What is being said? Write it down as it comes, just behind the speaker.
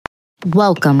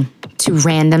Welcome to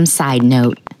Random Side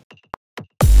Note.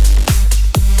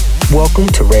 Welcome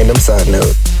to Random Side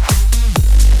Note.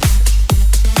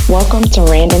 Welcome to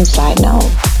Random Side Note.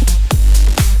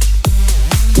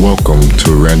 Welcome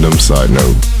to Random Side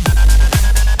Note.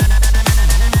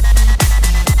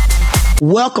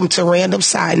 Welcome to Random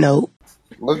Side Note.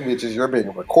 Look, bitches, you're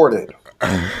being recorded.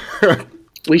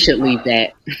 We should leave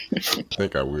that. I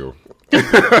think I will.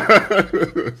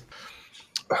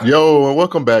 Yo, and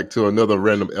welcome back to another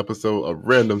random episode of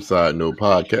Random Side Note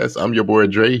Podcast. I'm your boy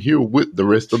Dre here with the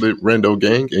rest of the Rando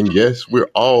Gang. And yes, we're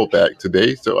all back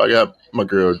today. So I got my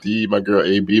girl D, my girl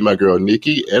AB, my girl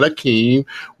Nikki, and Akeem.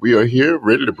 We are here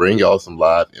ready to bring y'all some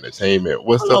live entertainment.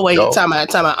 What's up, wait, y'all? time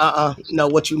out. No,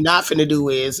 what you're not finna do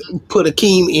is put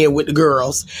Akeem in with the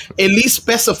girls. At least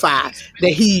specify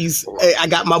that I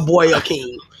got my boy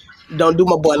Akeem. Don't do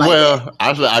my boy like that. Well,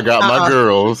 actually, I got my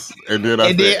girls, and then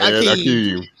I said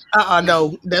Akeem.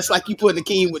 No, that's like you putting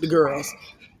Akeem with the girls.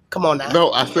 Come on now.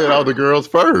 No, I said all the girls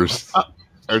first,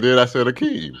 and then I said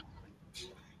Akeem.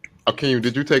 Akeem,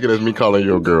 did you take it as me calling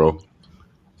you a girl?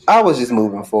 I was just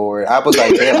moving forward. I was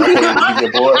like, damn, I can't be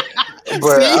your boy.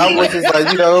 But I was just like,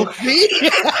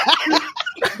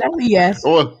 That's a yes.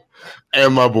 Well,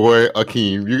 and my boy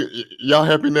Akeem. Y'all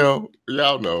happy now?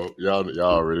 Y'all know. Y'all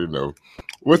already know.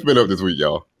 What's been up this week,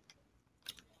 y'all?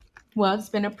 Well, it's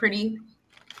been a pretty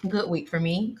good week for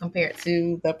me compared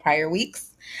to the prior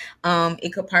weeks.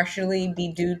 It could partially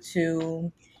be due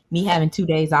to me having 2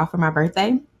 days off for my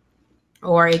birthday,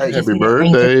 or it could just Happy be that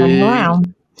things are birthday. coming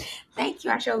around. Thank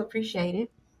you. I sure appreciate it.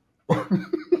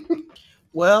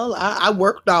 Well, I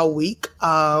worked all week.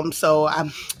 So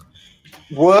I'm.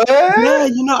 what? Yeah,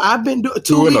 I've been doing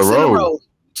 2 weeks in a row.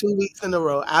 2 weeks in a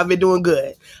row. I've been doing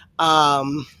good.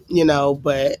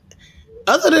 But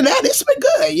other than that, it's been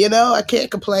good. I can't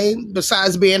complain.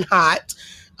 Besides being hot,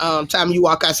 time you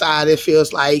walk outside, it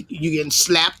feels like you're getting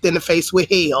slapped in the face with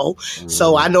hell.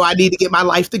 So I know I need to get my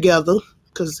life together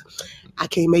because I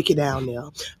can't make it down there.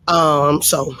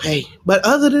 Hey, but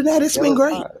other than that, it's been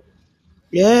great.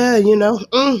 Yeah,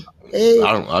 hey.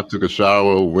 I took a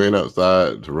shower, went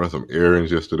outside to run some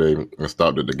errands yesterday, and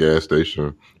stopped at the gas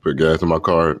station, put gas in my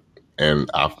car, and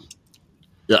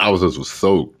I was just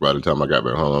soaked by the time I got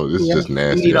back home. This is just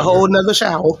nasty. You need a whole nother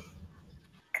shower.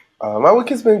 My week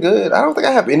has been good. I don't think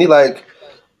I have any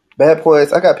bad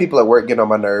points. I got people at work getting on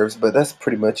my nerves, but that's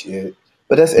pretty much it.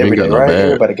 But that's every day, right?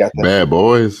 Everybody got that. Bad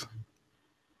boys.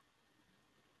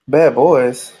 Bad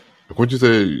boys. What'd you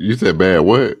say? You said bad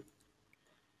what?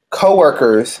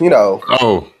 Coworkers, getting on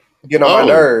my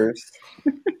nerves.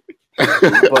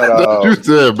 But you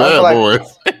said bad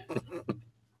boys.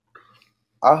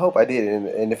 I hope I did,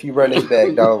 and if you run this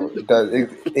back, don't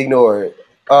ignore it.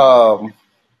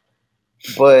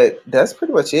 But that's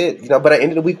pretty much it, But I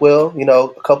ended the week well, a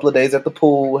couple of days at the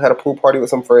pool, had a pool party with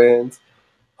some friends,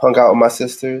 hung out with my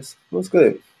sisters. It was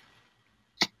good.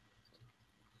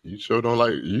 You sure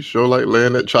like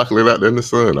laying that chocolate out there in the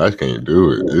sun. I can't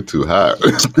do it. It's too hot.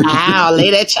 I'll lay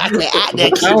that chocolate out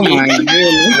there. Oh my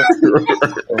goodness.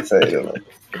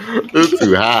 It's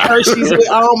too hot. Hershey's with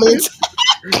almonds.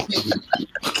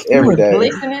 Every day.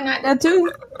 Listening like that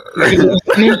too.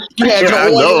 You had I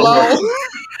your know. oil on.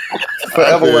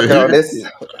 Forever working on this.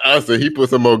 I said he put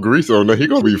some more grease on there. He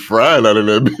gonna be frying out of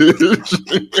that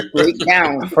bitch. Break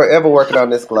down. Forever working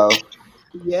on this glow.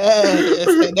 Yes,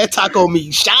 that taco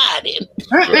meat shining.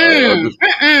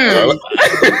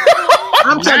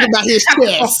 I'm talking about his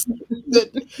chest.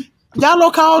 Y'all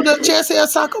don't call the chest hair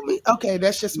taco meat? Okay,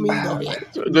 that's just me.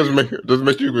 Just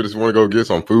make you just want to go get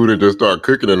some food and just start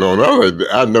cooking it on.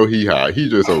 I know he hot. He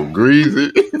just so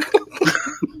greasy.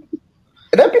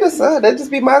 That'd be the sun. That'd just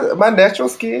be my natural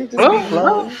skin. Just be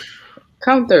glowing.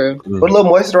 Come through. With a little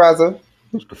moisturizer.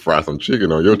 Fry some chicken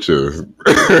on your chest.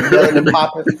 Yelling and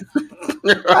popping.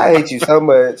 I hate you so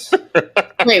much.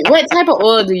 Wait, what type of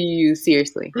oil do you use?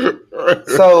 Seriously?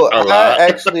 So I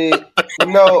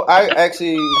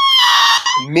actually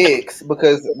mix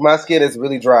because my skin is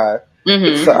really dry.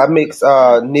 Mm-hmm. So I mix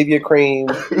Nivea cream,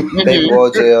 baby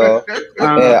oil gel, and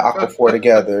Aquaphor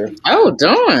together. Oh,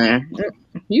 darn!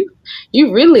 You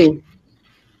really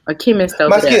a chemist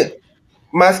over there.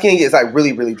 My skin gets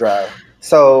really, really dry.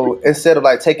 So instead of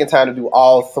taking time to do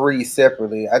all three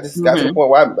separately, I just got to the point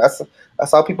where I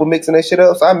saw people mixing their shit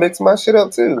up, so I mixed my shit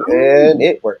up too, and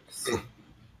it works.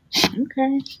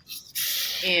 Okay.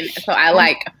 And so I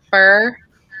like Fur,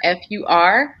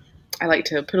 F-U-R. I like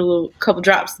to put a couple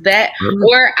drops of that. Mm-hmm.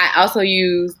 Or I also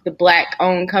use the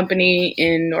Black-owned company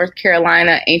in North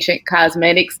Carolina, Ancient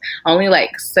Cosmetics. I only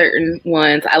like certain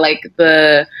ones. I like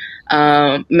the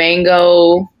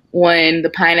mango one, the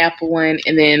pineapple one,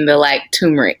 and then the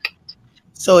turmeric.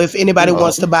 So if anybody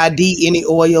wants to buy D any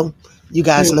oil, you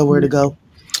guys know where to go.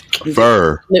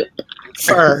 Fur.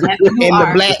 Fur in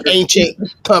the Black Ancient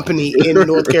Company in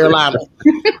North Carolina.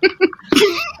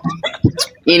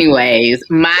 Anyways,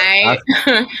 my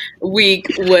week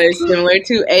was similar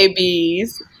to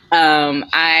AB's.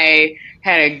 I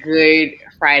had a good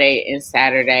Friday and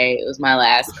Saturday. It was my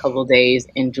last couple days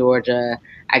in Georgia.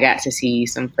 I got to see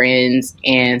some friends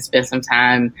and spend some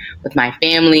time with my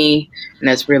family, and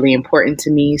that's really important to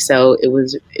me. So it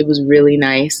was really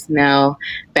nice. Now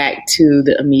back to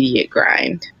the immediate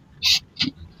grind.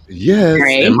 Yes,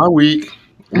 Right? and my week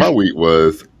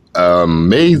was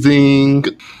amazing.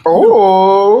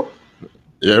 Oh,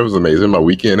 Yeah, it was amazing. My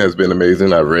weekend has been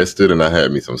amazing. I rested and I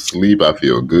had me some sleep. I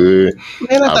feel good.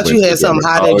 Man, I thought you had something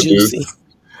hot and juicy.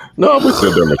 No, I went to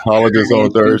a dermatologist on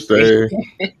Thursday,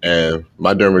 and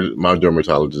my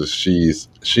dermatologist,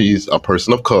 she's a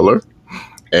person of color,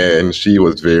 and she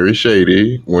was very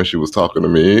shady when she was talking to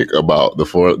me about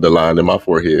the line in my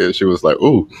forehead. She was like,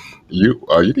 "Ooh, you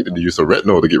need to use some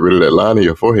retinol to get rid of that line in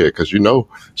your forehead, because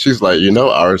she's like,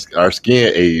 our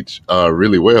skin age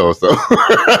really well." So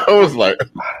I was like,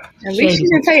 at least she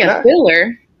didn't say a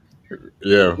filler.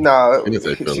 Yeah, no, she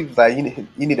was like,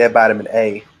 you need that vitamin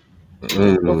A.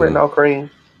 Retinol cream.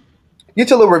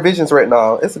 Get your little revisions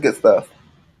retinol. It's a good stuff.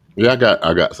 Yeah, I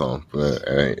got some.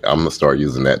 I'm gonna start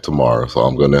using that tomorrow. So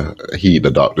I'm gonna heed the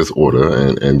doctor's order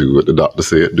and do what the doctor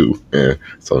said do. And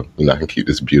so I can keep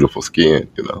this beautiful skin.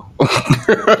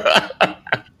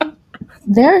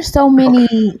 There are so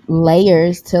many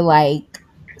layers to like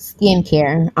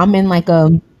skincare. I'm in like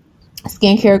a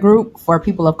skincare group for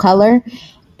people of color,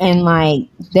 and like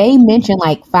they mention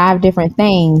like 5 different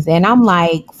things, and I'm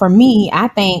like, for me, I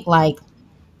think like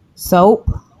soap,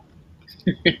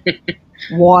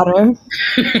 water,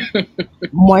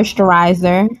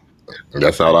 moisturizer.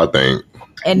 That's all I think.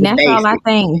 And that's all I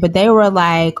think. But they were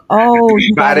like, "Oh,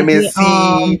 you vitamin get,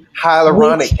 C,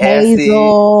 hyaluronic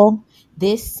hazel, acid,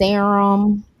 this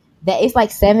serum." That it's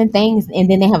like 7 things, and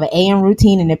then they have an AM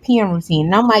routine and a PM routine.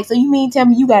 And I'm like, so you mean tell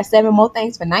me you got 7 more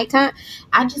things for nighttime?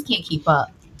 I just can't keep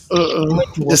up.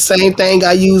 The same thing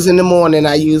I use in the morning,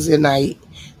 I use at night.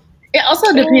 It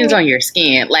also depends on your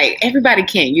skin. Like, everybody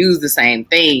can't use the same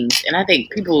things. And I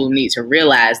think people need to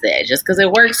realize that just because it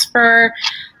works for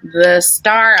the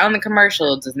star on the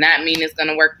commercial does not mean it's going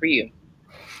to work for you.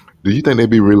 Do you think they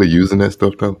be really using that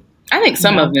stuff, though? I think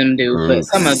some of them do, but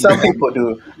some people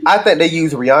do. I think they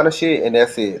use Rihanna shit, and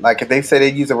that's it. Like, if they say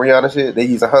they use a Rihanna shit, they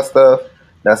use her stuff.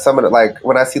 Now, some of the, like,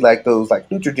 when I see, like, those, like,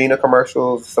 Neutrogena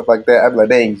commercials, stuff like that, I'm like,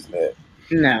 they ain't using that.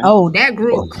 No. Oh, that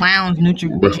group clowns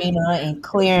Neutrogena and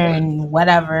Clear and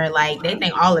whatever. Like, they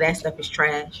think all of that stuff is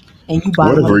trash, and you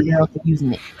buy little girls for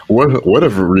using it. What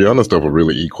if Rihanna stuff will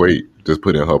really equate? Just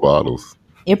put in her bottles.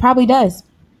 It probably does.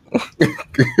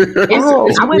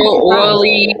 It's real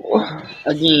oily.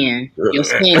 Again, your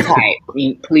skin type.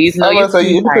 Please know your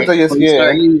skin type before you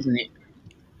start using it.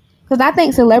 Because I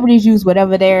think celebrities use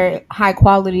whatever their high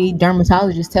quality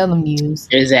dermatologists tell them to use.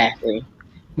 Exactly.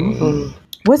 Mm-hmm.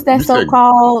 What's that soap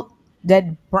called? That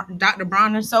Dr.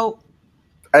 Bronner soap?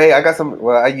 Hey, I got some.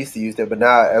 Well, I used to use that, but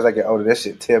now as I get older, that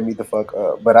shit tear me the fuck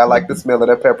up. But I like the smell of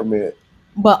that peppermint.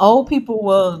 But old people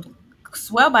will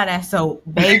swear by that soap,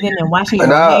 bathing and washing your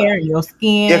hair and your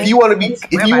skin. If you want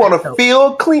to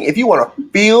feel clean,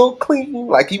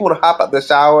 like you want to hop out the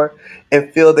shower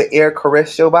and feel the air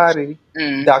caress your body,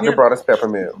 Dr. Bronner's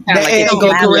peppermint. That air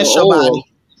gonna caress your body.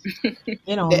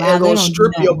 It don't. That air gonna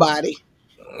strip your body.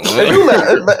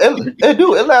 It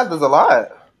do. It lasts a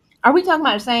lot. Are we talking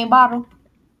about the same bottle?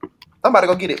 I'm about to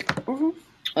go get it.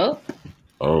 Mm-hmm.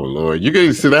 Oh Lord, you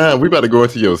guys sit down. We about to go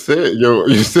into your set. Your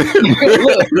set.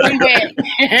 Look, come back.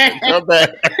 Come back.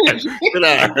 Sit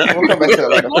down. We'll come back to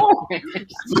that.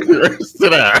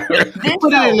 Sit down.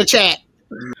 Put it in the chat.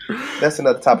 That's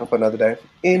another topic for another day.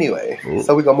 Anyway,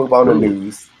 so we're gonna move on to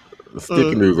news.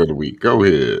 Sticky news of the week. Go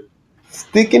ahead.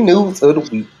 Sticky news of the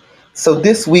week. So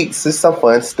this week's is some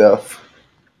fun stuff.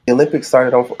 The Olympics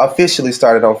officially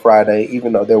started on Friday,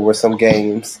 even though there were some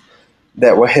games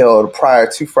that were held prior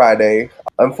to Friday.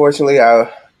 Unfortunately,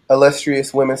 our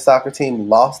illustrious women's soccer team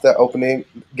lost their opening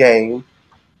game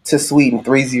to Sweden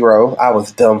 3-0. I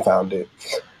was dumbfounded.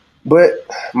 But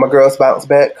my girls bounced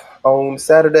back on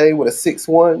Saturday with a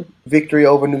 6-1 victory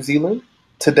over New Zealand.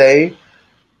 Today,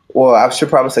 well, I should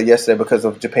probably say yesterday because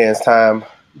of Japan's time,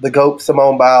 the GOAT,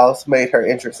 Simone Biles, made her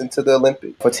entrance into the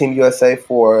Olympics for Team USA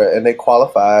and they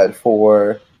qualified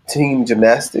for team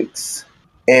gymnastics.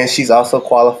 And she's also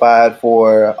qualified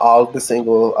for all of the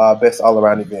single best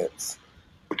all-around events.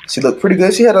 She looked pretty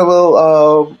good. She had a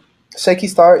little shaky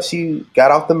start. She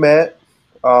got off the mat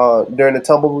during the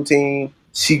tumble routine.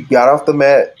 She got off the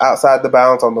mat outside the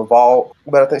bounds on the vault,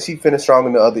 but I think she finished strong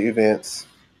in the other events.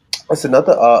 There's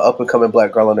another up-and-coming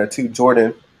black girl on there, too,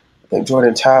 Jordan. I think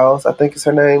Jordan Childs, I think is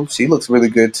her name. She looks really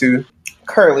good, too.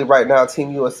 Currently, right now,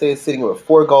 Team USA is sitting with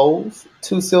 4 golds,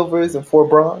 2 silvers, and 4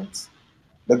 bronze.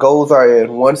 The golds are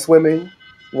in 1 swimming,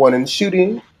 1 in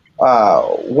shooting,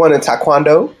 1 in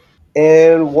taekwondo,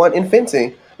 and 1 in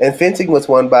fencing. And fencing was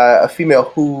won by a female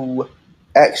who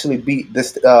actually beat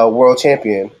this world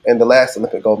champion and the last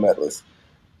Olympic gold medalist,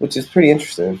 which is pretty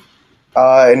interesting.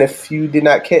 And if you did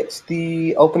not catch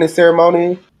the opening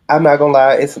ceremony, I'm not gonna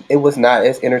lie, it was not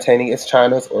as entertaining as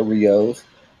China's or Rio's,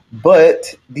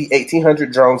 but the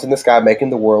 1,800 drones in the sky making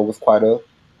the world was quite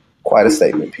a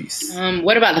statement piece.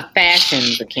 What about the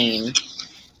fashions, Akeem?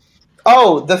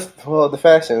 Oh, the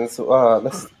fashions.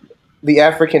 The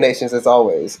African nations, as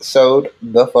always, showed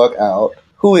the fuck out.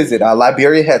 Who is it?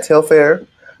 Liberia had Telfair.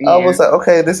 Yeah. I was like,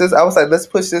 okay, let's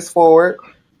push this forward.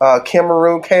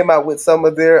 Cameroon came out with some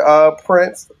of their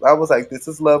prints. I was like, this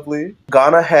is lovely.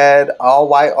 Ghana had all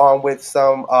white on with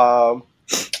some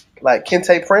like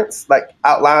kente prints, like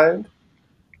outlined.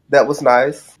 That was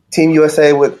nice. Team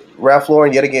USA with Ralph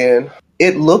Lauren yet again.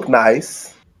 It looked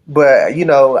nice, but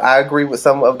I agree with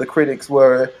some of the critics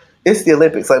where it's the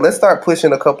Olympics. Like, let's start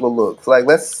pushing a couple of looks. Like,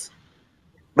 let's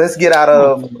get out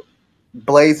of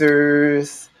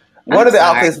blazers. One of them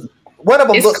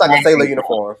looks like a sailor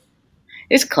uniform.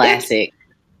 It's classic.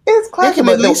 It's classic.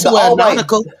 But the all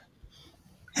nautical.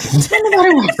 Is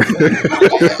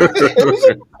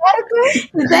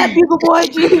that People Boy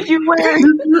jeans you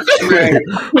wearing?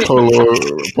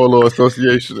 Polo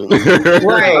Association.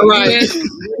 Right.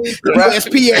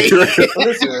 SPA.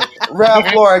 Listen,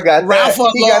 Ralph Lauren got Ralph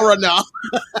that. Now.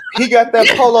 He got that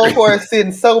polo horse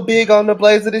sitting so big on the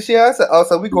blazer this year. I said, oh,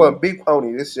 so we going big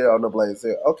pony this year on the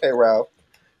blazer. Okay, Ralph.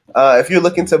 If you're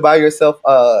looking to buy yourself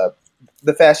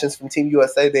the fashions from Team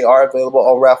USA, they are available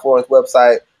on Ralph Lauren's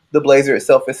website. The blazer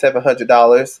itself is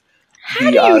 $700. How do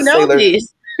you know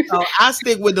this? Oh, I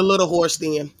stick with the little horse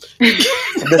then.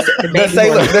 The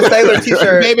sailor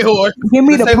t-shirt. Baby horse. Give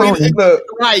me the pony.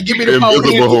 Right, give me the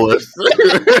pony. Horse.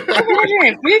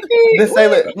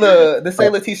 The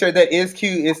sailor t-shirt that is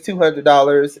cute is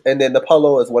 $200, and then the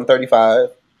polo is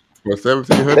 $135. Well,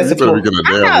 $1,700. You better get a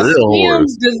damn real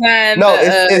horse. No,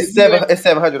 it's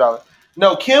 $700.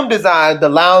 No, Kim designed the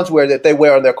loungewear that they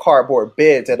wear on their cardboard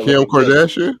beds. Kim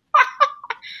Kardashian?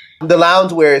 The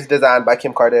loungewear is designed by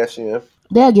Kim Kardashian.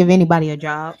 They'll give anybody a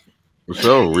job.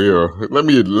 So real. Let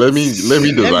me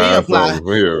design something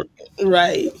here.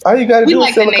 Right. All you gotta do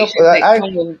is sell a couple.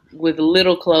 Come with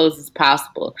little clothes as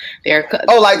possible.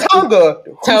 Like Tonga,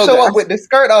 who show up with the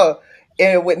skirt on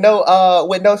and with no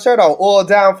shirt on, oil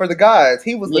down for the guys.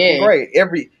 He was looking great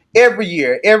every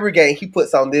year, every game he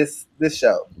puts on this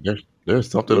show.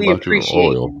 There's something about you in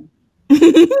oil.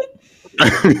 You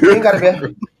ain't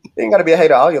gotta be a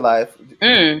hater all your life.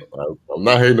 I'm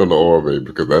not hating on the oil, baby,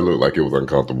 because that looked like it was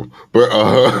uncomfortable. But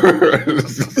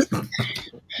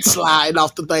slide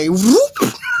off the thing.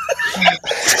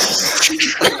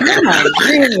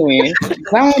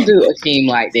 Don't do a team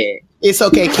like that. It's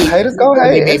okay, Keith. Haters go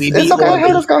hate. It's okay.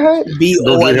 Haters go hate.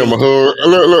 Go give him a hug.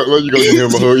 Look, you go give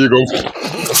him a hug. You go.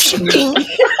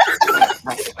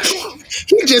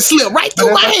 He just slipped right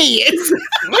through my hands.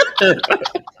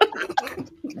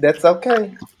 That's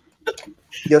okay.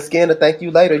 Your skin will thank you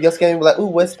later. Your skin will be like, ooh,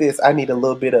 what's this? I need a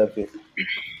little bit of it.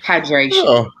 Hydration.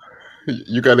 Oh,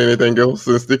 you got anything else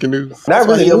in sticky news? Not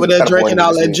really. He over there drinking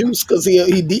all that juice because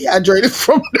he dehydrated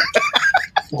from.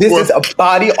 This is a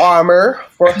body armor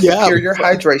for superior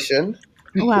hydration.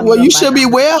 Well, you should be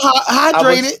well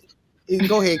hydrated.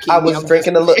 Go ahead, Keith. I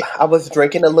was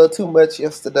drinking a little too much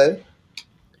yesterday.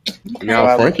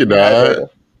 Yeah, Frankie died.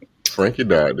 Frankie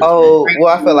died. Oh,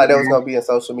 well, I felt like that was going to be in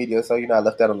social media, so I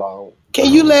left that alone.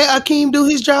 Can you let Akeem do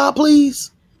his job,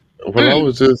 please? Well, I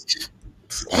was just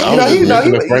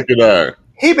Frankie died.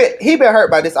 He been hurt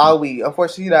by this all week.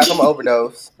 Unfortunately, he died from an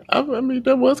overdose. I mean,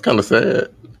 that was kind of sad.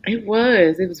 It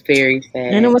was. It was very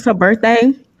sad. And it was her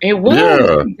birthday. It was.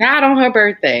 Yeah. She died on her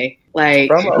birthday. Like,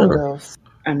 from an overdose.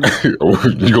 You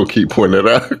gonna keep pointing that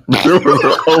out?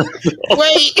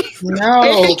 Wait,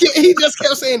 no. He just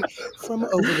kept saying from an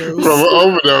overdose. From an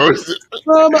overdose.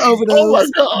 From an overdose. Oh my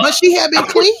God. But she had been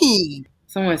clean.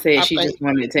 Someone said she just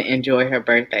wanted to enjoy her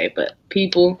birthday, but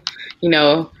people,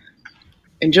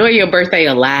 enjoy your birthday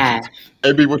alive.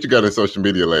 Hey, B, what you got in social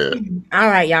media land? All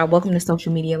right, y'all. Welcome to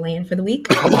social media land for the week.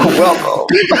 Welcome.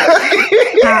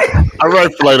 All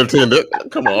right, flight attendant.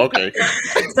 Come on, okay.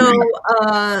 So,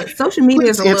 social media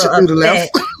is a little upset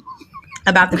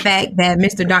about the fact that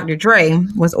Mr. Dr. Dre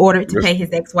was ordered to pay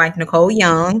his ex-wife Nicole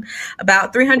Young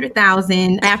about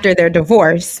 $300,000 after their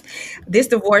divorce. This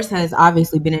divorce has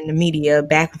obviously been in the media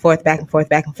back and forth, back and forth,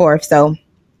 back and forth. So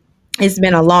it's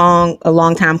been a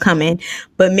long time coming.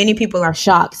 But many people are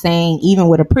shocked, saying even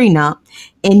with a prenup,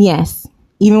 and yes,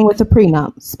 even with a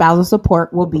prenup, spousal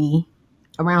support will be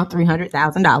around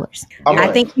 $300,000. I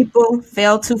think people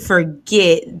fail to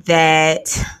forget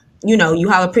that, you know, you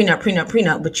have a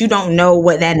prenup, but you don't know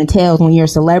what that entails when you're a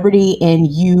celebrity and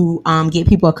you get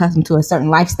people accustomed to a certain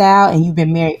lifestyle and you've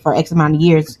been married for X amount of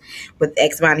years with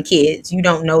X amount of kids. You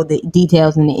don't know the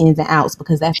details and the ins and outs,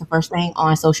 because that's the first thing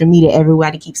on social media.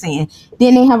 Everybody keeps saying,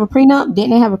 didn't they have a prenup?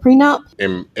 Didn't they have a prenup?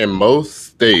 In most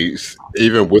states,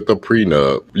 even with a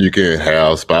prenup, you can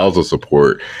have spousal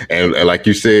support. And like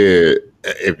you said,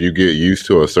 if you get used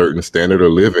to a certain standard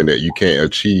of living that you can't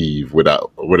achieve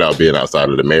without being outside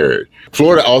of the marriage.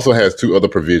 Florida also has two other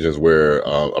provisions where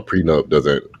a prenup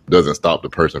doesn't stop the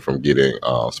person from getting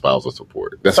spousal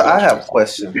support. So I have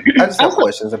questions. I just have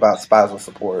questions about spousal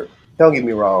support. Don't get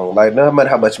me wrong. Like, no matter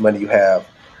how much money you have,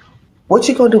 what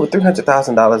you gonna do with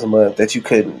 $300,000 a month that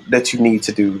you need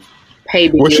to do? Pay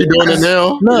bills. What's she doing it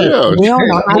now? Look, we don't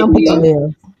know how them people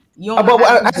live.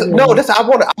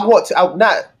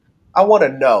 I want to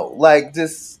know. Like, I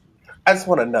just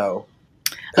want to know.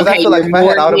 Because Okay, I feel like if I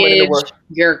had all the money in the world,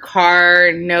 your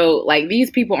car note, like, these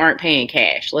people aren't paying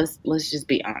cash. Let's just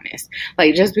be honest.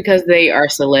 Like, just because they are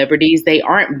celebrities, they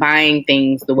aren't buying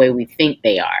things the way we think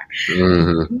they are.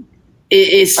 Mm-hmm.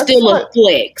 It's still a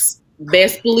flex.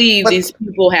 Best believe these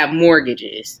people have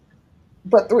mortgages.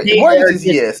 But mortgages,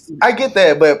 yes, I get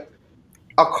that. But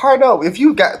a car note, if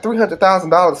you got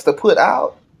 $300,000 to put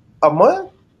out a month,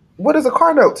 what is a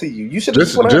car note to you? You should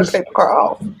just want to pay the car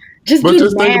off. Just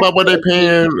think about what they're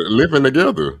paying living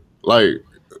together. Like,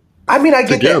 I mean, I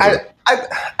get that.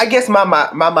 I guess my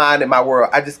mind and my world,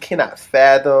 I just cannot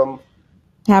fathom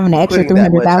having an extra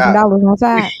 $300,000 on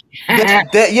side. I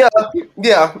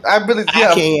really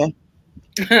I can.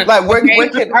 Like, where can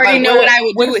I already know what I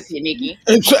would do with it, Nikki.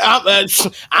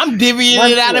 I'm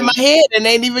divvying it out in my head and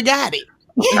ain't even got it.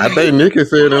 I think Nikki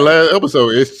said in the last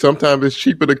episode, sometimes it's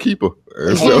cheaper to keep her.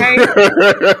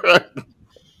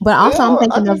 But also, I'm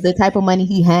thinking of the type of money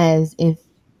he has if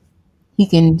he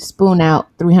can spoon out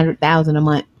 $300,000 a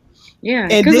month. Yeah,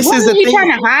 because wasn't he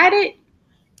trying to hide it?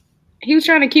 He was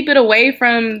trying to keep it away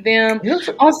from them.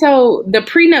 Also, the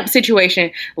prenup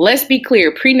situation, let's be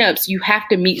clear, prenups, you have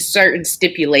to meet certain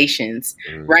stipulations,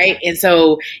 right? And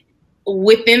so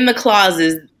within the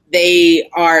clauses, they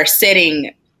are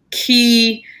setting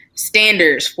key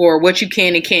standards for what you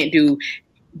can and can't do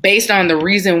based on the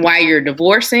reason why you're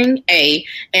divorcing,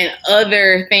 and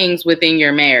other things within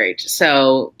your marriage.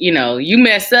 So, you know, you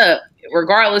mess up,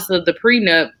 regardless of the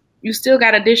prenup, you still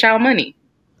got to dish out money.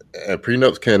 And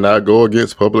prenups cannot go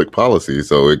against public policy,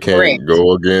 so it can't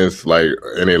go against like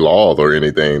any laws or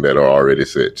anything that are already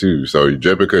set too. So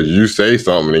just because you say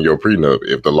something in your prenup,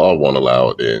 if the law won't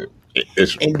allow it, then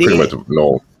it's pretty much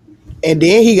no. And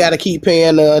then he got to keep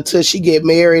paying her until she get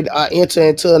married or enter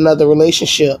into another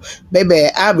relationship. Baby,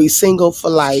 I'll be single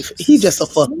for life. He just a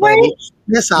fuck buddy.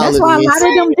 That's all. That's why a lot of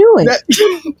them do it.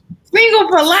 Single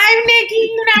for life, Nikki.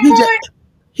 You not bored?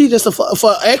 He just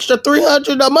for extra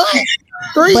 $300 a month.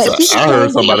 I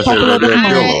heard somebody say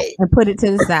that and put it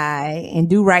to the side and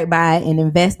do right by it and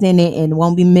invest in it and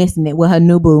won't be missing it with her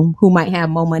new boo who might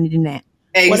have more money than that.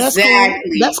 Exactly.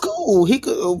 Well, that's cool. He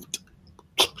could.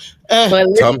 But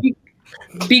let's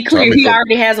be clear, he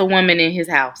already has a woman in his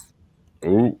house.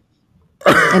 Ooh.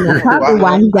 And that's probably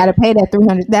why he got to pay that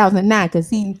 $300,000 now, because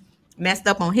he messed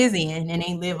up on his end and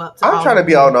ain't live up to. I'm trying to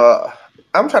be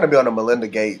on a Melinda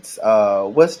Gates.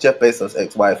 What's Jeff Bezos'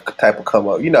 ex-wife type of come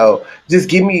up? You know, just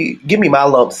give me my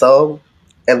lump sum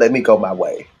and let me go my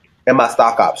way and my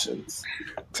stock options.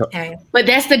 Okay. But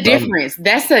that's the difference.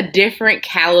 That's a different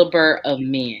caliber of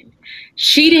men.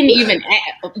 She didn't even,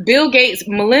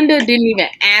 Melinda didn't even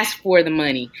ask for the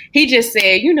money. He just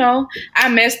said, you know, I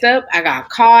messed up. I got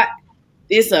caught.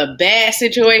 It's a bad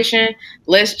situation.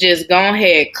 Let's just go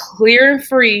ahead, clear and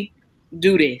free,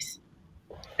 do this.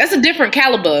 That's a different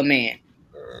caliber of man.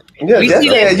 Yeah,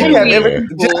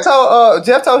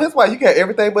 Jeff told his wife, you got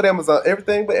everything but Amazon.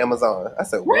 Everything but Amazon. I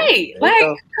said, right. Like,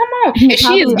 come on. And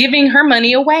she is giving her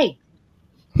money away.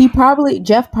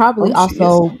 Jeff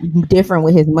also different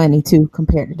with his money too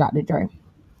compared to Dr. Dre.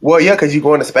 Well, yeah, because you're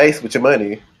going to space with your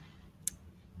money.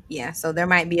 Yeah, so there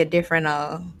might be a different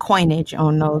coinage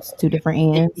on those two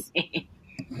different ends.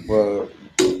 Well,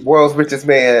 world's richest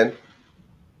man,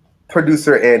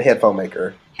 producer and headphone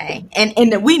maker. Hey,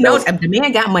 and we know the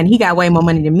man got money. He got way more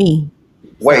money than me.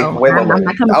 Way So, more I'm money.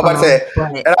 not coming I'm about to for say, him, but-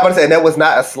 and I'm about to say, and that was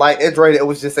not a slight at Drake. It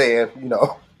was just saying, If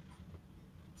All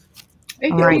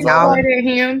you right, ain't y'all. right at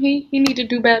him, he need to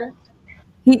do better.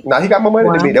 No, he got more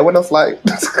money than me. That wasn't no slight.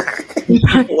 He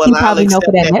Well, I'll probably know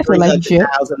for accept that that next relationship.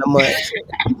 $300,000 a month.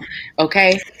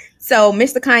 Okay. So,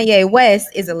 Mr. Kanye West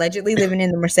is allegedly living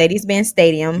in the Mercedes-Benz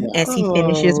Stadium as he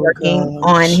finishes working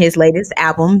on his latest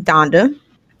album, Donda.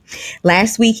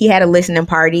 Last week, he had a listening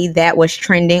party that was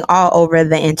trending all over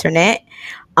the internet.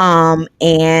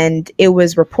 And it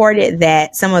was reported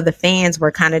that some of the fans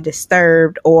were kind of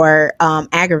disturbed or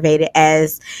aggravated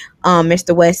as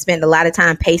Mr. West spent a lot of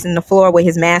time pacing the floor with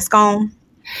his mask on,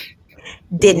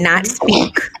 did not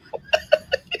speak.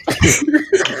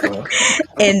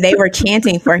 And they were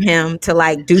chanting for him to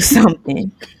like do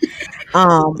something.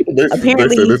 They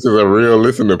Apparently, said this is a real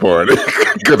listening party.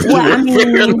 well, I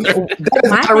mean, That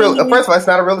is my not real. thing First is, of all, it's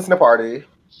not a real listening party.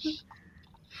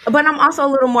 but I'm also a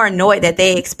little more annoyed that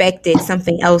they expected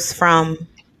something else from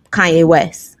Kanye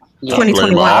West. Yeah.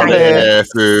 2021 all Kanye their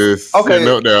West. asses Okay, sitting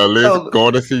up there so-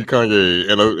 going to see Kanye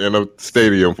in a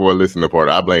stadium for a listening party.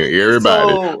 I blame everybody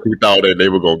So- who thought that they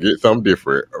were gonna get something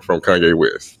different from Kanye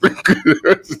West.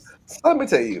 So let me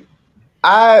tell you,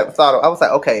 I was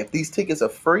like, okay, if these tickets are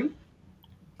free,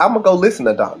 I'm gonna go listen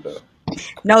to Donda.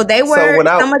 No, they were.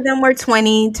 So Some of them were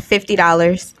 $20 to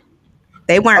 $50.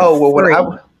 They weren't. Oh well,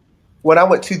 free. when I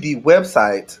went to the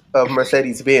website of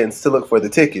Mercedes-Benz to look for the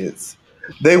tickets,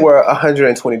 they were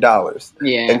 $120.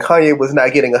 Yeah. And Kanye was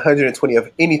not getting 120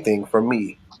 of anything from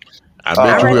me. I I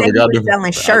bet you read whoever that got he was this.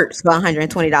 selling shirts for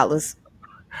 $120.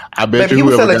 I bet Baby, you he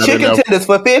was whoever selling got chicken enough. tenders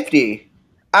for $50.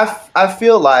 I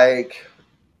feel like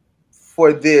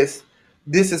for this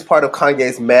is part of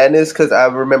Kanye's madness, because I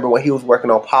remember when he was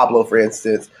working on Pablo, for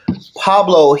instance.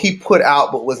 Pablo, he put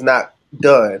out but was not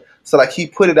done. So like he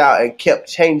put it out and kept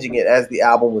changing it as the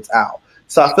album was out.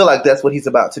 So I feel like that's what he's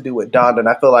about to do with Donda. And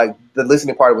I feel like the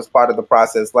listening party was part of the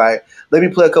process. Like, let me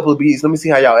play a couple of beats. Let me see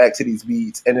how y'all act to these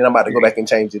beats. And then I'm about to go back and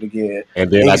change it again. And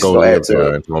then I go live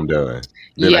there until I'm done.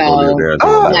 Then I go live there until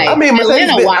I'm done. I mean,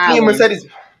 Mercedes.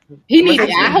 He needs.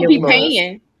 Mercedes- I hope he's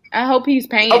paying. I hope he's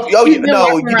paying. Oh, He's been no,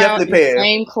 walking you around definitely in paying. the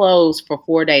same clothes for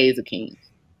 4 days of King.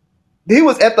 He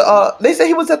was at the. They said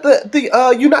he was at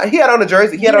the United. He had on a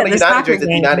jersey. He had on a the United soccer jersey at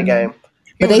the United game.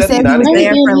 But they was at the said he was United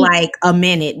there game. for like a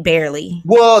minute, barely.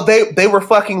 Well, they were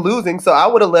fucking losing, so I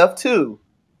would have left too.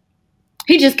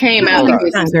 He just came out Oh,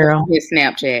 with girl. his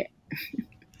Snapchat.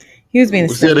 He was being a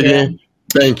Say it stunt girl. again.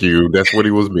 Thank you. That's what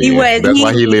he was being. He was. That's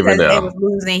why he living because they now. was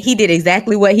losing. He did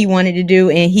exactly what he wanted to do,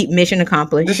 and he mission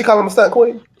accomplished. Did she call him a stunt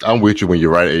queen? I'm with you when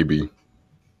you're right, AB.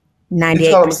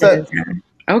 98% of the time.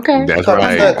 Okay. That's Call him a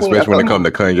right. stunt queen. Especially when it comes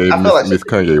to Kanye, I feel like Miss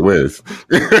Kanye West.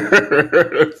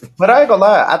 But I ain't gonna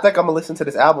lie. I think I'm gonna listen to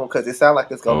this album because it sounds like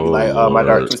it's gonna be like My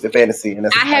Dark Twisted Fantasy. And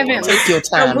that's I haven't. Take your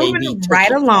So time, moving baby.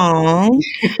 right along,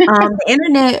 the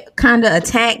internet kind of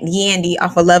attacked Yandy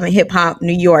off of Love and Hip Hop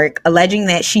New York, alleging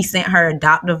that she sent her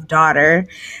adoptive daughter,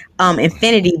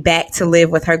 Infinity, back to live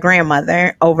with her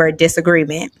grandmother over a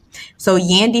disagreement. So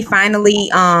Yandy finally,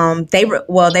 they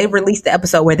released the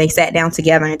episode where they sat down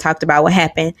together and talked about what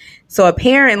happened. So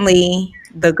apparently,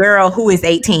 the girl who is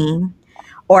 18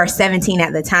 or 17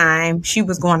 at the time, she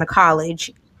was going to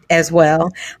college as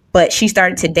well. But she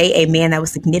started to date a man that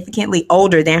was significantly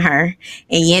older than her.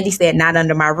 And Yandy said, not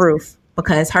under my roof,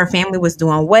 because her family was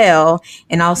doing well.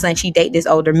 And all of a sudden she dated this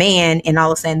older man. And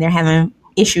all of a sudden they're having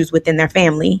issues within their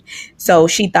family. So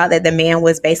she thought that the man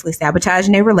was basically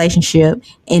sabotaging their relationship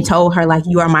and told her, like,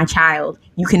 you are my child.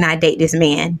 You cannot date this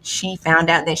man. She found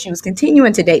out that she was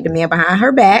continuing to date the man behind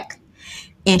her back.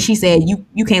 And she said,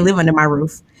 you can't live under my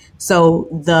roof. So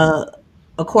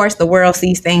of course, the world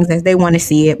sees things as they want to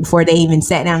see it before they even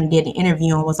sat down and did an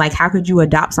interview and was like, how could you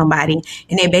adopt somebody?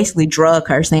 And they basically drug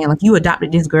her, saying, like, you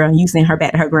adopted this girl and you sent her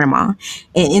back to her grandma.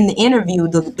 And in the interview,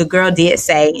 the girl did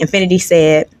say, Infinity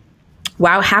said,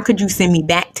 wow, how could you send me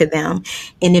back to them?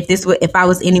 And if I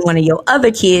was any one of your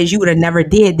other kids, you would have never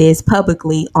did this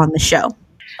publicly on the show.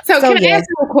 So can I ask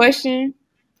you a question?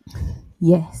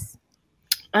 Yes.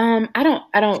 I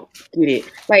don't get it.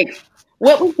 Like,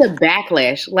 what was the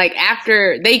backlash? Like,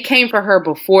 after they came for her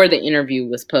before the interview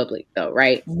was public, though,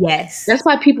 right? Yes. That's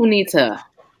why people need to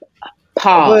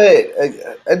pause.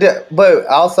 But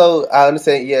also, I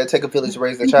understand, take a village to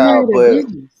raise a child, but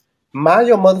mind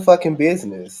your motherfucking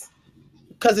business.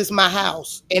 Because it's my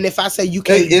house. And if I say you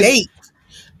can't date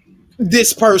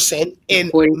this person in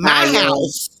my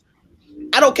house,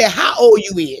 I don't care how old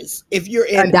you is. If you're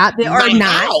in adopted or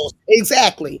not. House,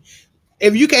 exactly.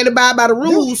 If you can't abide by the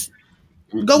rules,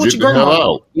 go with your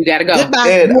grandma. You gotta go.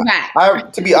 Goodbye.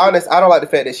 To be honest, I don't like the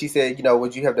fact that she said,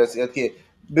 would you have done as a kid?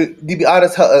 But to be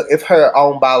honest, if her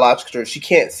own biological children, she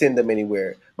can't send them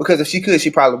anywhere because if she could,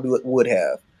 she probably would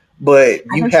have. But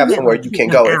you have somewhere you can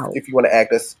go if you want to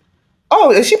act as.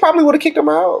 Oh, and she probably would have kicked them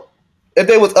out if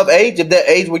they was of age. If that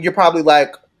age where you're probably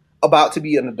like about to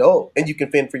be an adult and you can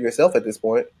fend for yourself at this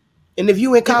point. And if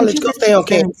you in college, go stay on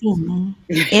campus. And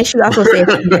she also said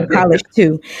she was in college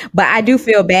too. But I do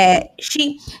feel bad.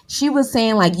 She was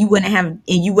saying like you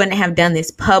wouldn't have done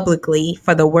this publicly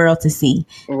for the world to see.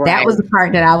 Right. That was the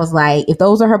part that I was like, if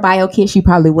those are her bio kids, she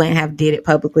probably wouldn't have did it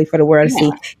publicly for the world to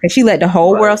see. Because she let the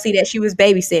whole world see that she was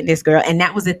babysitting this girl. And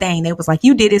that was the thing. They was like,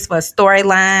 you did this for a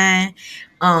storyline.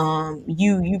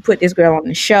 You put this girl on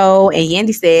the show. And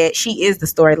Yandy said she is the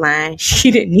storyline. She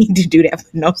didn't need to do that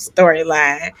for no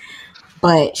storyline.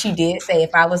 But she did say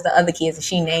if I was the other kids and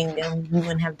she named them, we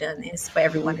wouldn't have done this for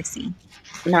everyone to see.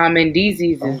 Nah,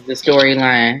 Mendeezy's is the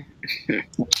storyline.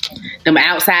 Them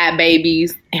outside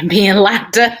babies and being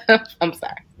locked up. I'm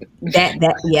sorry.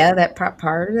 That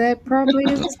part of that probably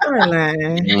is the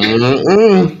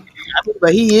storyline.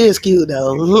 But he is cute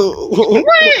though.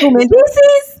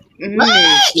 Mendeezy's?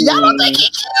 What? Y'all don't think he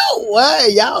cute?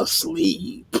 What? Y'all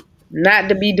sleep. Not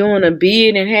to be doing a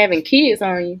bid and having kids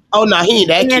on you. Oh no, he ain't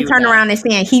that cute. And turn around and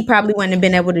saying he probably wouldn't have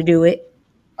been able to do it.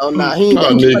 Oh no, he ain't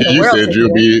that cute.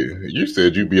 Nigga, you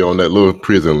said you'd be on that little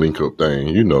prison link up thing.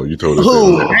 You know, you told us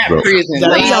that. Prison.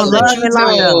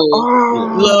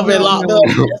 Love and locked up.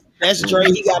 That's Dre.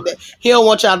 He got that. He don't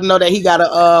want y'all to know that he got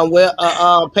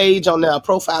a page on there, a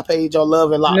profile page on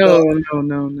Love and Locked Up.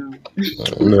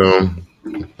 No.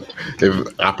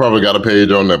 If I probably got a page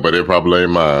on that, but it probably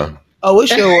ain't mine. Oh,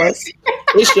 it's yours.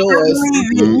 It's yours.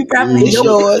 You probably it's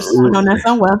yours. On that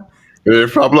somewhere.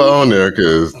 It's probably on there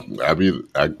because every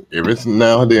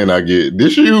now and then I get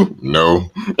this. You no.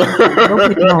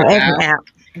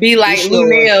 Be like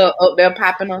Lunel up there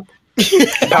popping up.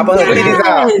 Popping her titties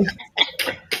out.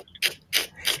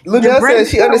 Lunel said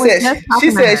she understands.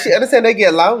 She said she understands they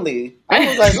get lonely. I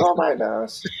was like, oh my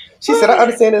gosh. She said I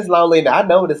understand it's lonely. Now I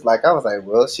know what it's like. I was like,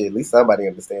 well, shit. At least somebody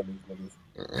understands these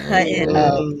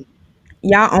niggas.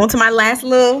 Y'all, on to my last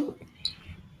little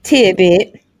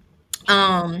tidbit.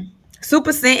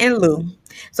 Super Scent and Lou.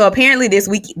 So apparently this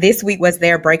week was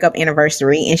their breakup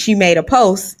anniversary, and she made a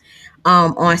post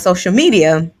on social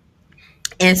media.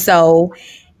 And so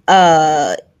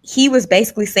he was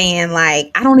basically saying,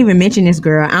 like, I don't even mention this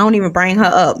girl. I don't even bring her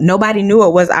up. Nobody knew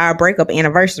it was our breakup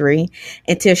anniversary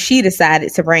until she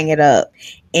decided to bring it up.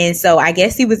 And so I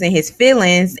guess he was in his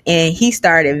feelings and he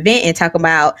started venting, talking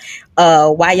about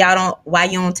why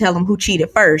you don't tell him who cheated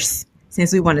first,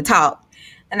 since we want to talk.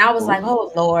 And I was like, oh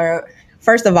Lord,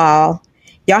 first of all,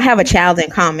 y'all have a child in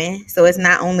common. So it's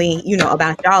not only,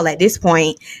 about y'all at this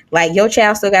point. Like, your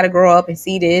child still got to grow up and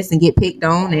see this and get picked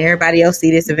on, and everybody else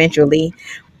see this eventually.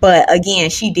 But again,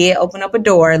 she did open up a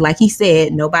door. Like he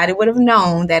said, nobody would have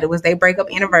known that it was their breakup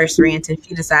anniversary until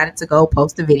she decided to go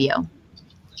post the video.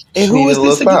 And who is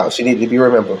this again? She needed to be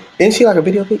remembered. Isn't she like a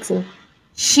video vixen?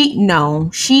 She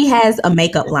has a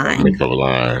makeup line.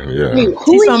 Yeah.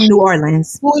 She's from New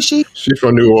Orleans. Who is she? She's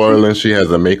from New Orleans. She has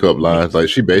a makeup line. Like,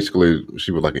 she was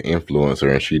like an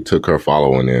influencer, and she took her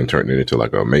following and turned it into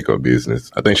like a makeup business.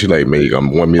 I think she made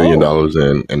 $1 million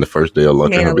in the first day of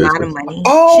launching her business. A lot of money.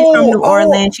 She's from New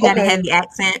Orleans. She got a heavy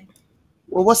accent.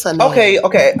 Well, what's her name? Okay.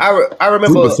 I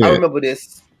remember this. I remember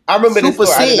this story.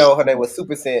 I didn't know her name was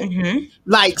Super Scent. Mm-hmm.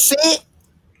 Like scent?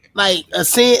 Like a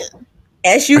scent?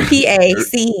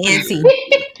 SUPACNT.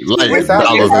 Like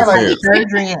dollars and cents.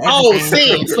 Surgery and oh,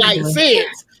 cents. Like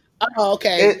cents. Oh,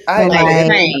 okay. This is not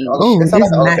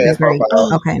that great.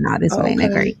 Okay, no, this one ain't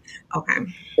that great. Okay.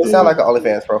 It sounds like an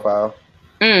OnlyFans profile.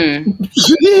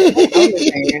 It's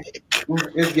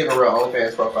giving real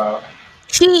OnlyFans profile.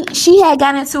 She had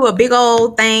got into a big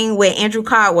old thing with Andrew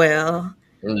Caldwell.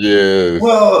 Yes.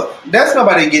 Well, that's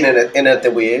nobody getting in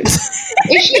nothing weird. Is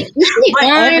she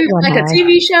on like a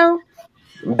TV show?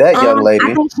 That young lady.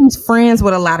 I think she's friends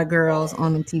with a lot of girls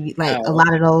on the TV, like a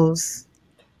lot of those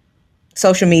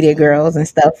social media girls and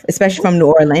stuff, especially from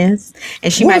New Orleans.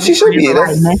 And she might be friends with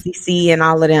like Messy C and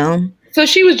all of them. So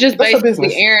she was just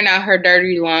basically airing out her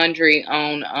dirty laundry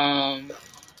on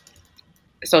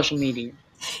social media.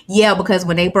 Yeah, because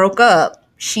when they broke up,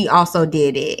 she also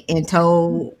did it and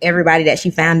told everybody that she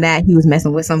found out he was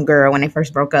messing with some girl when they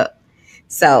first broke up.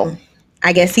 So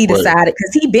I guess he decided,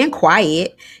 because he'd been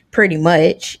quiet pretty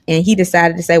much, and he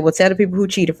decided to say, well, tell the people who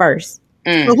cheated first.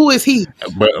 So who is he?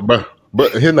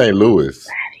 But his name Lewis.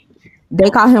 They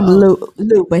call him Lou,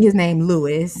 but his name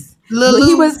Lewis. He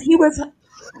was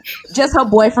just her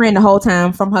boyfriend the whole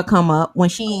time from her come up, when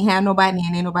she ain't have nobody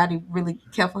and ain't nobody really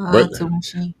care for her until when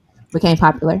she became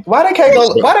popular. Why they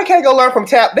can't go learn from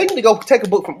Tab? They need to go take a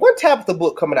book from what Tabitha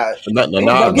book coming out? These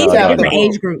are different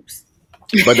age groups.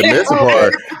 But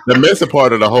the messy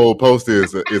part of the whole post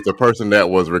is the person that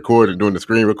was recording doing the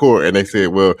screen record, and they said,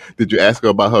 "Well, did you ask her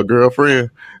about her girlfriend?"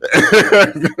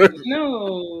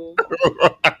 No.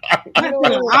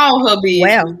 All her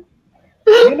business.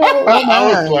 Well, I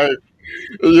was like,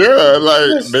 yeah,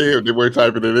 like they were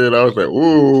typing it in. I was like,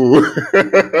 ooh,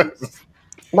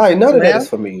 like none of that is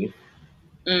for me.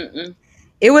 Mm-mm.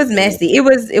 It was messy.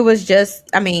 It was just,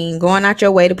 I mean, going out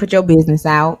your way to put your business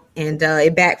out, and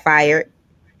it backfired.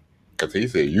 Because he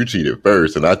said you cheated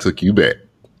first, and I took you back.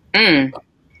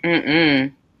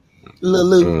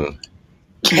 Lulu.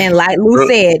 And like Lou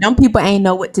said, them people ain't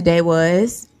know what today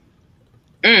was.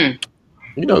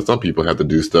 You know, some people have to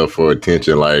do stuff for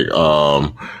attention, like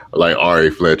Ari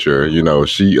Fletcher. You know,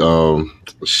 she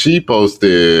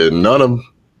posted none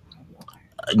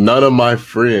of my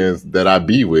friends that I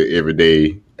be with every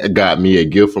day got me a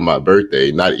gift for my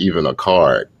birthday, not even a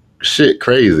card. Shit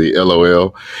crazy,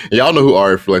 LOL. And y'all know who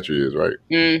Ari Fletcher is, right?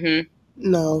 Mm-hmm.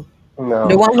 No.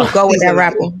 The one who go with that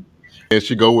rapper. And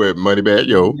she go with Moneybag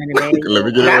Yo. Let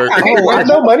me get it right. I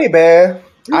know Moneybag.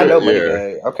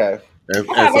 Moneybag. Okay. And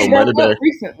so Moneybag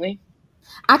recently.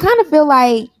 I kind of feel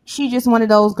like she just one of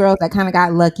those girls that kind of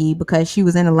got lucky because she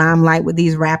was in the limelight with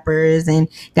these rappers and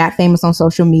got famous on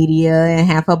social media and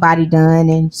have her body done,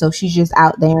 and so she's just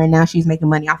out there and now she's making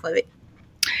money off of it.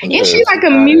 Is she like a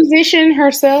musician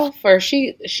herself, or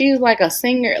she's like a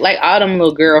singer? Like all them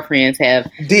little girlfriends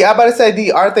have. D, I about to say,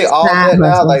 D, aren't they all that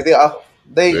now? Like they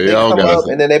come up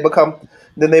and then they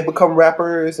become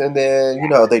rappers, and then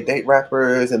they date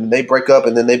rappers, and then they break up,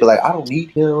 and then they be like, I don't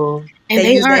need him. And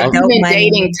they aren't even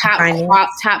dating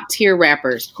top tier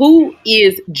rappers. Who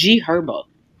is G Herbo?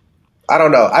 I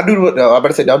don't know. I do know. I'm about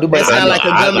to say, don't do Moneybag.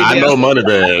 I know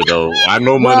Moneybag though. I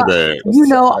know Moneybag.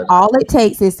 All it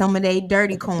takes is some of their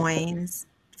dirty coins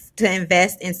to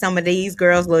invest in some of these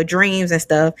girls' little dreams and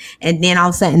stuff, and then all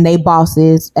of a sudden they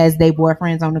bosses as they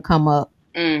boyfriends on the come up,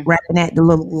 rapping at the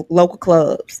little local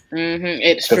clubs.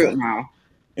 It's true now.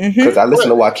 Because I listen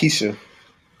to Waukesha.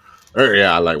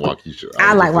 Yeah, I like Waukesha.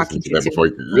 I like Waukesha too.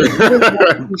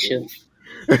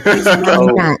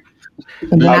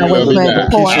 And then I was just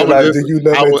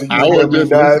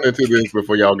listening to this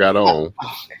before y'all got on.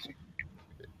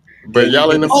 But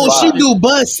y'all ain't. She do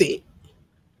Bust It.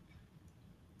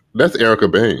 That's Erica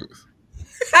Banks.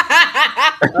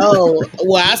 Oh,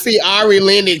 well, I see Ari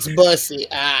Lennox Bust It.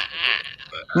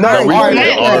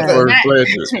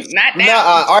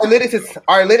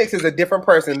 Ari Lennox is a different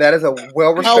person. That is a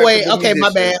well-respected. Oh wait, okay,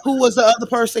 my bad. Who was the other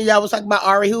person y'all was talking about?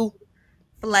 Ari who?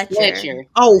 Fletcher.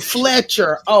 Oh,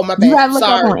 Fletcher. Oh, my bad. You gotta look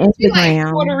up on Instagram.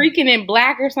 Like Puerto Rican and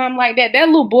black or something like that. That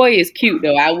little boy is cute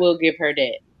though. I will give her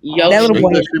that. That little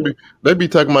boy. They be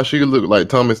talking about she could look like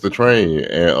Thomas the Train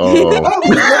and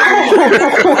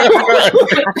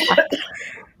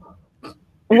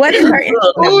What is her?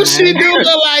 Oh, she do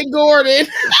look like Gordon.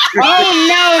 Oh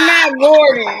no, not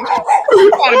Gordon.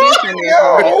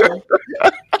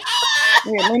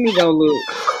 Yeah, let me go look.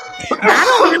 I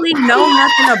don't really know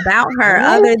nothing about her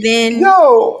other than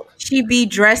she be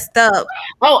dressed up.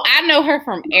 Oh, I know her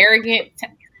from not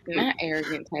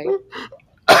Arrogant Type.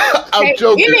 I'm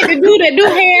joking. You need to do that. Do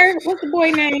hair. What's the boy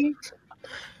name?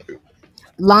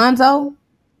 Lonzo?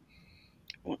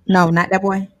 No, not that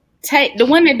boy. Tate, the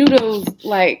one that do those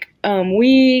like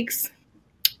wigs.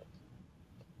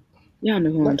 Y'all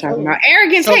know who I'm talking about.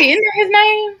 Arrogant Tate, isn't that his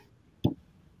name?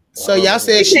 So y'all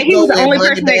said he was the only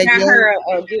person that got her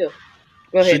a gift.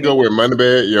 Go ahead. She go with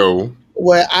Moneybag Yo.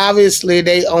 Well, obviously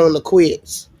they own the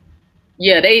quits.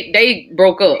 Yeah, they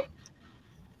broke up.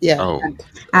 Yeah. Oh.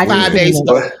 5 days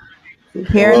ago.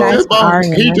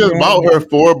 He just bought her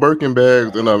 4 Birkin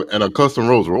bags and a custom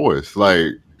Rolls Royce.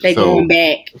 Like they going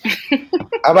back.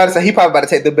 I'm about to say he probably about to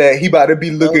take the bag. He about to be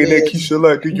looking at Keisha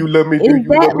like, do you love me? Do you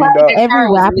love me not?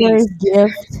 Every rapper's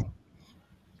gift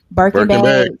Birkin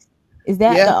bags. Is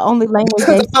that the only language?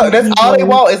 That's all they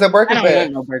want is a Birkin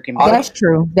bag. No Birkin bag. That's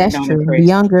true. That's true. The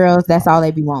young girls, that's all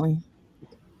they be wanting.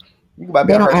 You can buy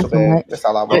me a Herschel bag. That's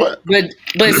all I want. But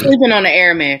sleeping on the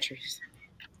air mattress.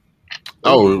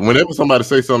 Oh, whenever somebody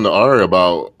say something to Ari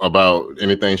about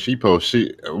anything she posts,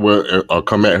 or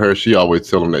come at her, she always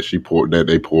tell them that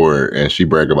they poor, and she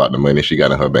brag about the money she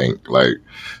got in her bank. Like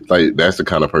that's the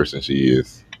kind of person she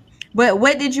is. But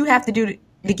what did you have to do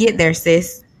to get there,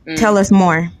 sis? Tell us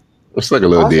more. It's like a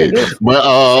little dick, but she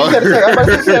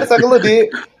had to suck a little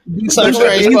dick.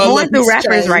 You're going through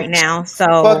rappers right now,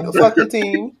 so fuck the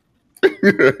team. Fuck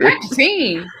the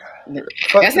team.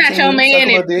 That's not your man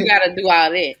if you gotta do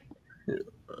all that.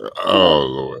 Oh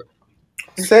Lord.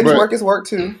 Sex But- work is work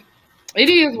too. It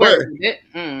is work.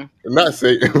 Not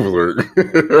say it was work.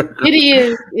 It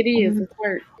is. It's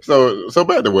work. So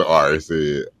back to what Ari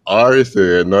said. Ari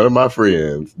said none of my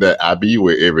friends that I be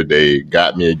with every day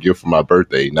got me a gift for my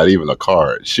birthday, not even a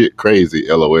card. Shit crazy,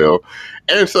 LOL.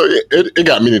 And so it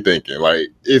got me to thinking, like,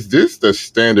 is this the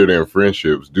standard in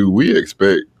friendships? Do we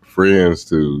expect friends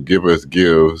to give us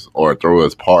gifts or throw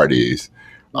us parties?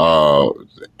 And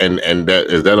that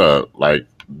is that a like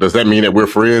does that mean that we're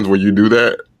friends when you do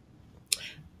that?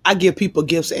 I give people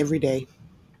gifts every day.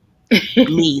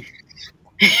 Me.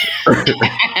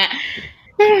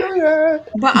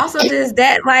 But also, does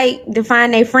that like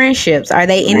define their friendships? Are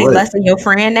they any less than your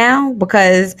friend now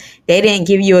because they didn't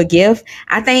give you a gift?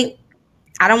 I think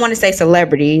I don't want to say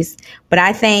celebrities, but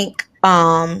I think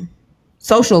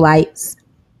socialites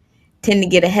tend to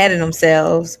get ahead of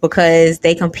themselves because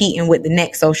they competing with the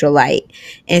next socialite,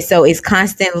 and so it's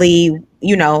constantly,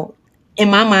 you know, in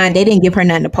my mind, they didn't give her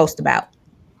nothing to post about.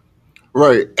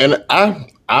 Right, and I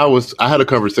had a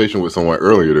conversation with someone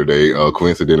earlier today,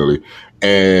 coincidentally,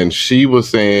 and she was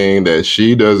saying that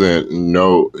she doesn't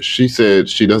know. She said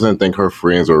she doesn't think her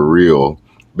friends are real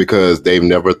because they've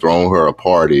never thrown her a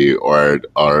party or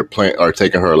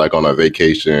taken her like on a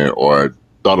vacation or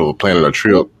thought of planning a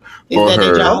trip for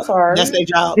her. I'm sorry. That's their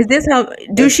job. Is this her?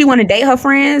 Do she want to date her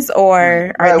friends,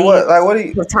 or are these what do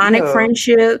you, platonic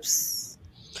friendships?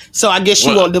 So I guess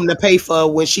she want them to pay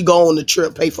for when she go on the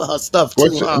trip, pay for her stuff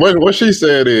too. What she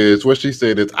said is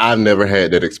I never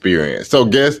had that experience. So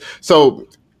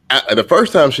the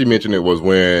first time she mentioned it was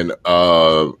when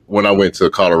I went to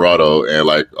Colorado, and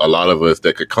like a lot of us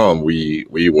that could come, we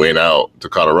went out to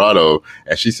Colorado,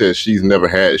 and she said she's never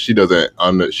had. She doesn't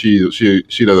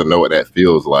she doesn't know what that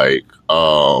feels like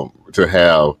to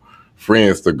have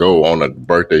friends to go on a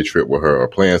birthday trip with her or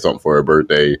plan something for her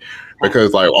birthday,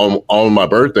 because like on my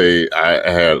birthday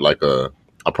I had like a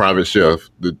private chef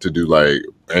to do like,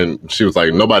 and she was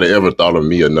like, nobody ever thought of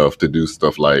me enough to do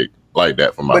stuff like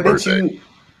that for my birthday.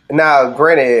 Now,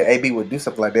 granted, AB would do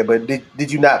something like that, but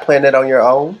did you not plan that on your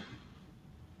own?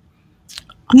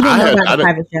 You didn't know about the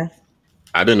private chef.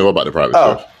 I didn't know about the private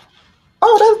chef.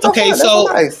 Oh, that's okay. Fine. So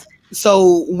that's nice.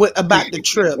 So what about the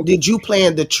trip? Did you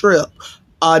plan the trip?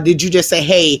 Did you just say,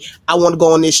 "Hey, I want to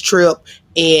go on this trip,"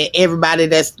 and everybody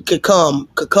that could come?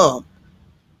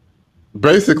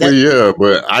 Basically, yeah,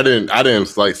 but I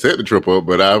didn't like set the trip up,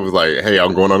 but I was like, "Hey,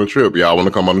 I'm going on a trip. Y'all want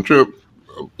to come on a trip?"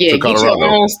 Yeah, get your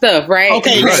own stuff, right?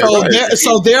 Okay, right.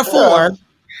 So therefore,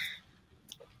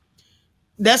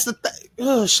 that's the thing.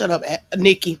 Oh, shut up,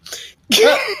 Nikki.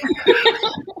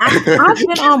 I've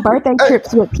been on birthday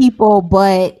trips with people,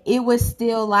 but it was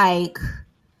still like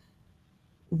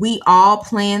we all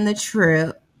planned the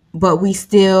trip, but we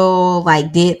still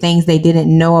like did things they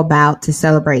didn't know about to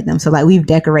celebrate them. So like we've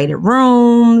decorated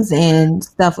rooms and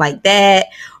stuff like that,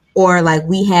 or like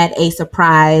we had a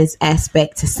surprise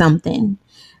aspect to something.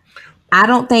 I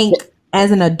don't think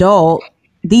as an adult,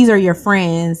 these are your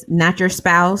friends, not your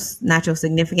spouse, not your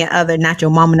significant other, not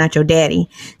your mama, not your daddy.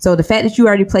 So the fact that you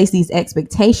already place these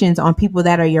expectations on people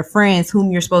that are your friends,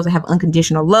 whom you're supposed to have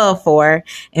unconditional love for,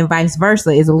 and vice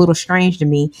versa, is a little strange to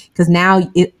me. Because now,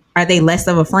 are they less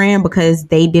of a friend because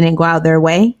they didn't go out their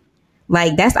way?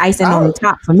 Like, that's icing on the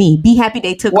top for me. Be happy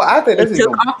they took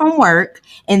off from work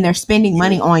and they're spending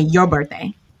money on your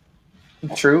birthday.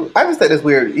 True. I just think it's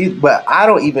weird, but I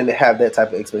don't even have that type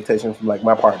of expectation from like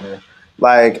my partner.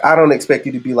 Like, I don't expect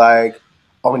you to be like,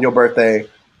 on your birthday,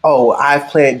 oh, I've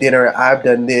planned dinner, I've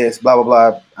done this, blah, blah,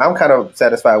 blah. I'm kind of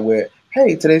satisfied with,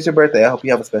 hey, today's your birthday. I hope you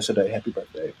have a special day. Happy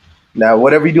birthday. Now,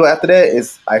 whatever you do after that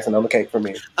is icing on the cake for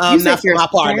me. Not for my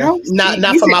partner.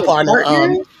 Not for my partner.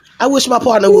 I wish my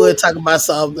partner would talk about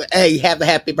something. Hey, have a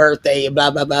happy birthday, and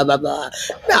blah, blah, blah, blah, blah.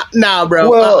 Nah, bro.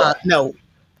 Well, no.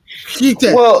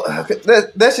 Well,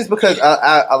 that's just because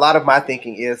a lot of my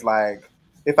thinking is like,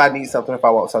 if I need something, if I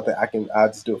want something, I'll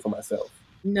just do it for myself.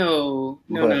 No.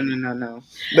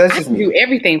 That's I just can do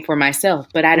everything for myself,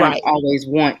 but I don't always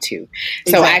want to.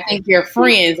 So Exactly. I think your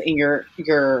friends and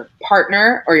your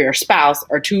partner or your spouse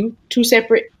are two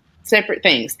separate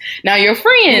things. Now your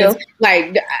friends,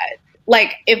 like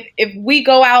if we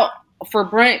go out for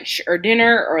brunch or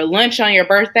dinner or lunch on your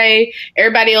birthday,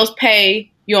 everybody else pay.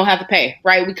 You don't have to pay,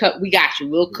 right? We got you.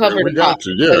 We'll cover the cost.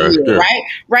 Yeah.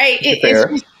 Right.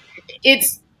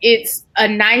 It's a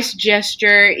nice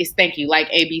gesture. It's thank you, like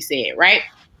AB said, right?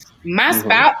 My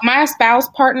spouse,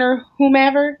 partner,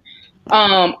 whomever,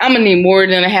 I'm gonna need more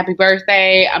than a happy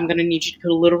birthday. I'm gonna need you to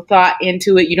put a little thought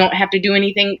into it. You don't have to do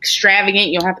anything extravagant.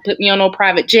 You don't have to put me on no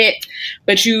private jet,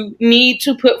 but you need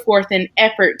to put forth an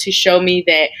effort to show me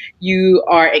that you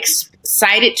are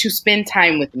excited to spend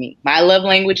time with me. My love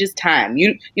language is time.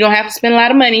 You don't have to spend a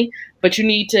lot of money, but you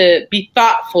need to be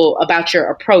thoughtful about your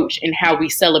approach and how we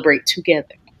celebrate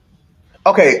together.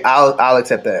 Okay, I'll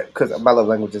accept that because my love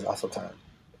language is also time.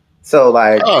 So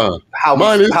like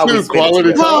mine is too,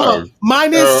 quality time.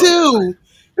 Mine is too.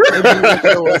 Look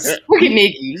at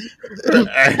Nikki.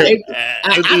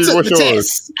 I took the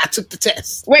test. I took the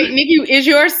test. Wait, Nikki, is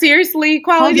yours seriously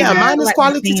quality time? Yeah, mine is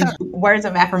quality time. Words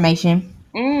of affirmation.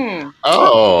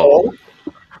 Oh,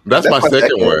 that's my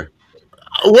second one.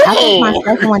 Whoa. I think my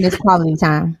second one is quality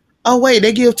time. Oh wait,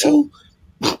 they give two?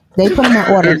 They put them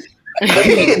in order.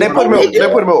 they put them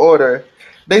in order.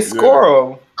 They score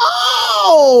them.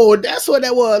 Oh, that's what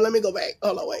that was. Let me go back.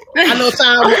 Hold on, wait. I know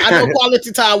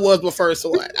quality time was my first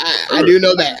one. I do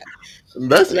know that.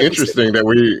 That's interesting that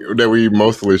we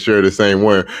mostly share the same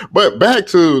one. But back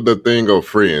to the thing of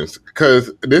friends,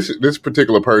 because this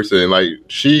particular person, like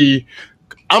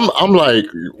I'm like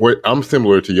I'm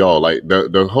similar to y'all. Like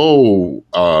the whole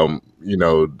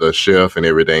the chef and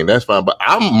everything, that's fine. But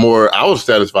I was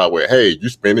satisfied with, hey, you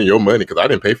spending your money because I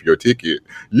didn't pay for your ticket.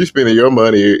 You spending your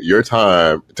money, your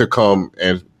time to come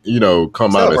and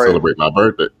come out and celebrate my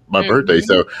birthday.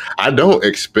 So I don't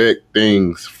expect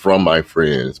things from my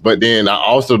friends, but then I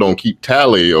also don't keep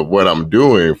tally of what I'm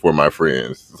doing for my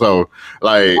friends. So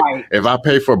like if I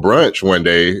pay for brunch one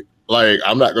day, like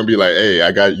I'm not gonna be like, hey,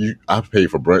 I paid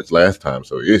for brunch last time,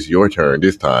 so it's your turn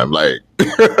this time. Like,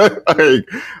 I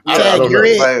don't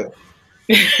know.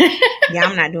 Yeah,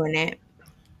 I'm not doing that.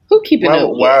 Who keeping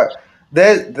up? Why?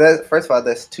 That first of all,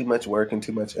 that's too much work and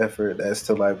too much effort. As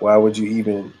to like, why are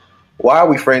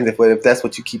we friends if that's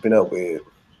what you're keeping up with?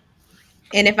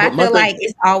 And if I feel like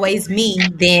it's always me,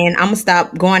 then I'm gonna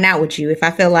stop going out with you. If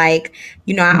I feel like,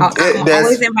 I'm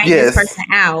always inviting this person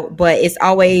out, but it's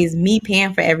always me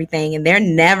paying for everything and they're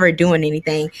never doing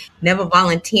anything, never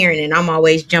volunteering, and I'm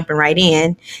always jumping right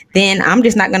in, then I'm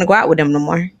just not gonna go out with them no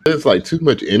more. It's like too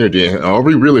much energy. Are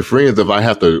we really friends if I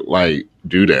have to like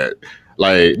do that?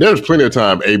 Like, there's plenty of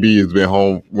time AB has been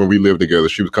home when we lived together.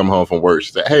 She would come home from work.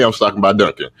 She said, hey, I'm stopping by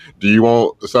Dunkin'. Do you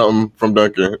want something from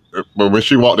Dunkin'? But when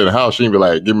she walked in the house, she'd be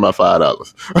like, give me my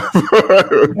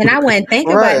 $5. And I wouldn't think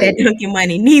about that Dunkin'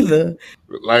 money neither.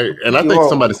 Like, and I think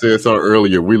somebody said something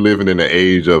earlier. We're living in the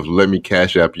age of let me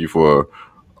cash app you for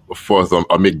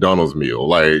a McDonald's meal.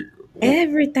 Like,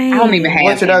 everything. I don't even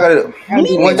have that.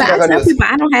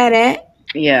 I don't have that.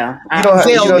 Yeah.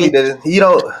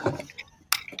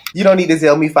 You don't need to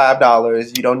sell me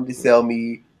 $5. You don't need to sell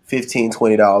me $15,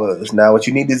 $20. Now, what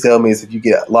you need to sell me is if you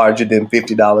get larger than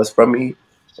 $50 from me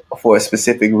for a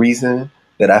specific reason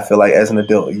that I feel like as an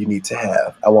adult you need to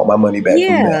have. I want my money back.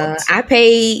 Yeah, I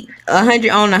paid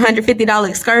 $100 on a $150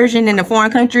 excursion in a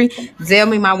foreign country. Sell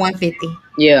me my $150.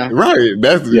 Yeah, right.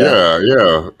 That's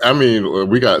yeah. I mean,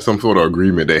 we got some sort of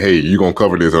agreement that hey, you gonna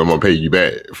cover this, and I'm gonna pay you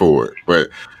back for it, but.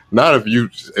 Not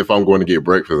if I'm going to get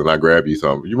breakfast and I grab you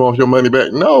something. You want your money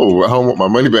back? No, I don't want my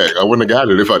money back. I wouldn't have got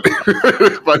it if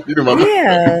I needed my money.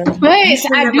 Yeah. But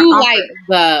I do like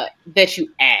that you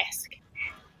ask.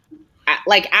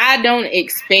 I don't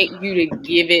expect you to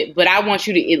give it, but I want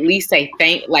you to at least say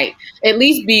at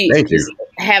least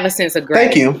have a sense of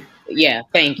gratitude. Thank you. Yeah,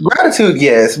 thank you. Gratitude,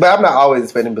 yes, but I'm not always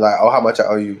expecting to be like, oh, how much I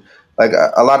owe you. Like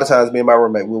a lot of times me and my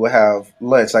roommate, we would have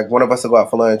lunch. Like one of us will go out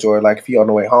for lunch or like if he on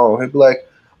the way home, he'd be like,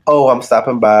 oh, I'm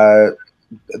stopping by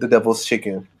the Devil's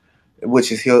Chicken, which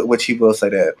he will say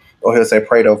that. Or he'll say,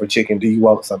 prayed over chicken, do you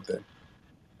want something?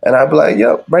 And I'd be like,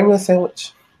 yep, bring me a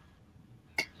sandwich.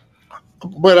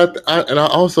 But I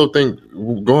also think,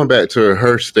 going back to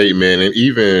her statement and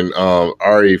even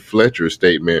Ari Fletcher's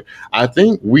statement, I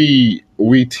think we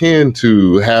tend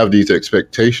to have these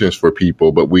expectations for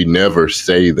people, but we never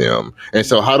say them. And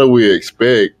so how do we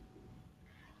expect?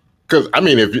 Because I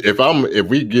mean, if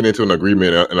we get into an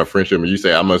agreement and a friendship, and you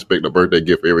say I'm gonna expect a birthday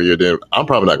gift every year, then I'm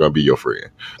probably not gonna be your friend.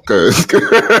 Because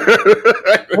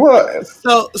what?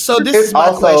 So this is my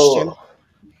question.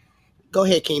 Go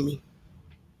ahead, Kimi.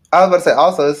 I was about to say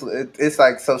also it's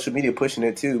like social media pushing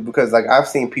it too, because like I've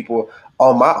seen people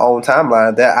on my own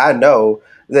timeline that I know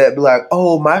that be like,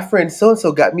 oh, my friend so and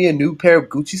so got me a new pair of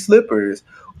Gucci slippers,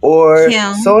 or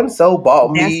so and so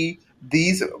bought me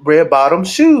these red bottom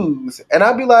shoes. And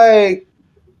I'd be like,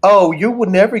 oh, you would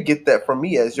never get that from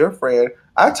me as your friend.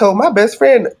 I told my best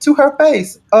friend to her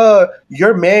face,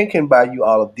 your man can buy you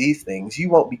all of these things. You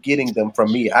won't be getting them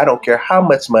from me. I don't care how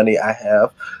much money I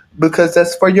have, because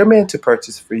that's for your man to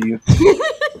purchase for you.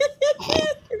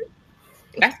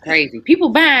 That's crazy. People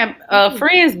buying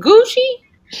friends Gucci.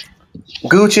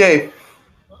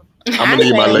 I'm gonna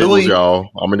need my labels, y'all.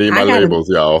 I'm gonna need my labels,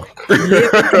 y'all.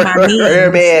 My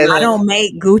Hermes. I don't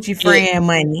make Gucci friend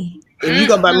money. If you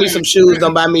gonna buy me some shoes,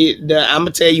 don't buy me. I'm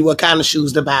gonna tell you what kind of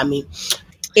shoes to buy me.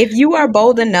 If you are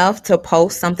bold enough to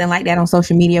post something like that on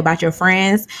social media about your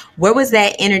friends, where was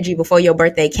that energy before your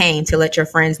birthday came to let your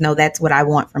friends know that's what I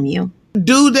want from you?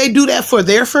 Do they do that for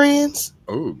their friends?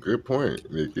 Oh, good point,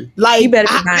 Nikki. Like, you better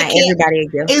be buying everybody a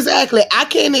gift. Exactly. I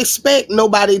can't expect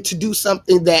nobody to do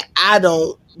something that I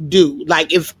don't do.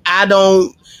 Like, if I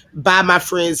don't buy my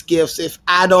friends gifts, if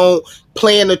I don't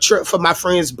plan a trip for my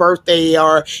friend's birthday,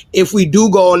 or if we do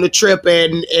go on the trip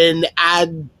and I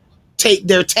take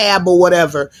their tab or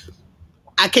whatever,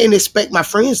 I can't expect my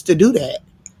friends to do that.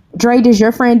 Dre, does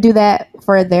your friend do that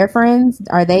for their friends?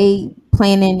 Are they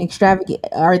planning extravagant?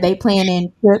 Are they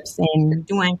planning trips and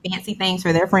doing fancy things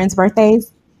for their friends'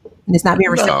 birthdays? And it's not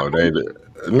being reciprocal.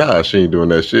 Nah, she ain't doing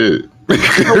that shit.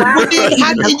 How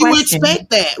can you expect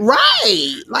that?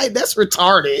 Right. Like, that's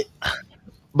retarded.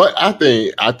 But I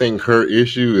think her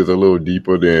issue is a little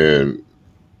deeper than.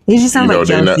 It just sounds like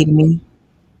jealousy to me.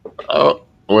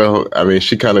 Well, I mean,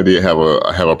 she kind of did have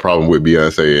a problem with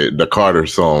Beyonce, the Carter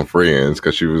song "Friends,"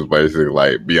 because she was basically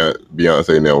like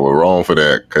Beyonce and them were wrong for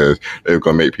that because they were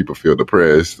gonna make people feel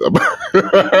depressed.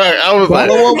 I was like,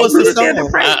 what was the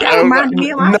song?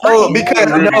 Because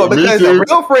the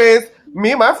real friends.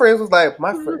 Me and my friends was like,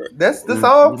 that's the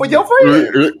song for your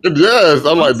friends. Yes,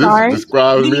 I'm like, this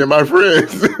describes me and my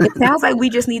friends. It sounds like we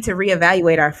just need to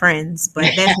reevaluate our friends, but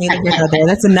that's neither here nor there.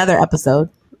 That's another episode.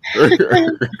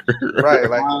 Right,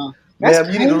 like,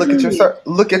 man, you need to look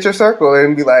at your circle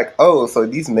and be like, oh, so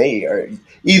these may are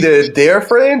either their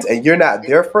friends and you're not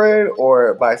their friend,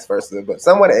 or vice versa. But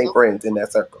someone ain't friends in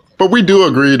that circle. But we do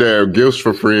agree that gifts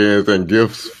for friends and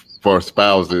gifts for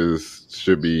spouses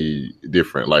should be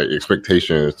different. Like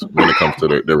expectations when it comes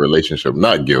to their relationship,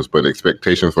 not gifts, but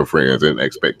expectations for friends and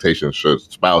expectations for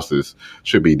spouses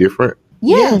should be different.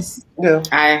 Yes. Yeah.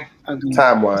 I agree.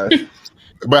 Time-wise.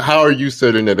 But how are you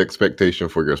setting that expectation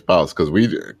for your spouse?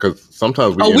 Because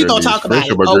sometimes we're gonna talk about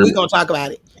it. We're gonna talk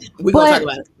about it. We're gonna talk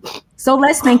about it. So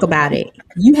let's think about it.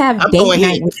 You have date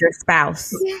night with your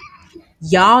spouse.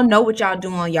 Y'all know what y'all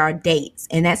do on y'all dates,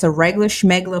 and that's a regular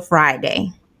schmegler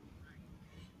Friday.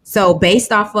 So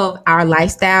based off of our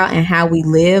lifestyle and how we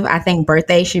live, I think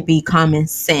birthday should be common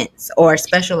sense, or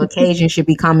special occasion should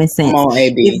be common sense.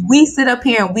 If we sit up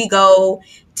here and we go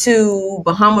to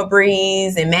Bahama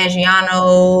Breeze and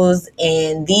Maggiano's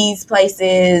and these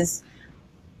places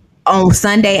on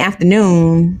Sunday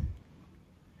afternoon,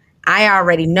 I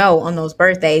already know on those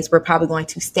birthdays we're probably going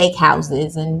to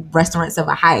steakhouses and restaurants of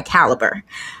a higher caliber.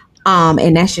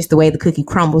 And that's just the way the cookie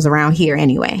crumbles around here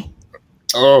anyway.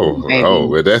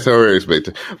 Well, that's how we're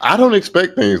expecting. I don't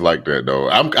expect things like that, though.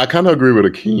 I kind of agree with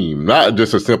Akeem. Not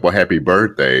just a simple happy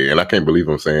birthday, and I can't believe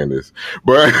I'm saying this,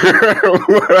 but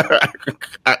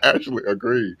I actually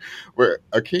agree with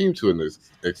Akeem to an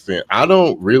extent. I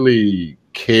don't really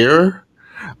care,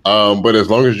 but as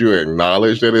long as you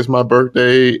acknowledge that it's my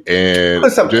birthday and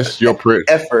just your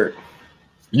effort.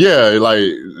 Yeah,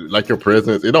 like your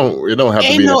presence. It don't have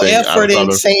to be no effort in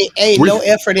saying. No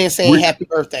effort in saying happy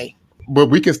birthday. But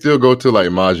we can still go to like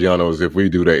Maggiano's if we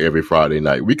do that every Friday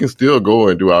night. We can still go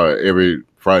and do our every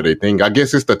Friday thing. I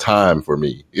guess it's the time for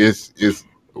me. It's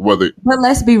whether. But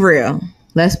let's be real.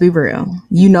 Let's be real.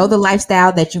 You know the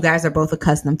lifestyle that you guys are both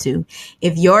accustomed to.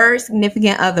 If your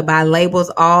significant other buy labels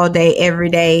all day, every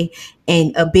day,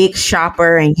 and a big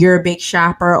shopper, and you're a big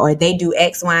shopper, or they do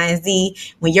X, Y, and Z,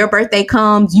 when your birthday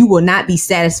comes, you will not be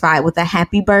satisfied with a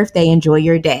happy birthday. Enjoy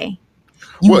your day.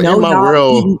 You know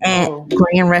y'all eating at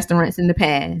grand restaurants in the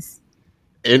past.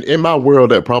 In my world,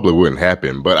 that probably wouldn't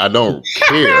happen, but I don't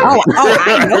care.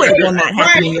 I know it will not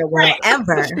happen in your world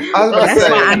ever. That's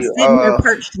why I'm sitting here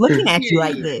perched looking at you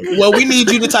like this. Well, we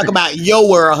need you to talk about your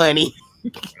world, honey.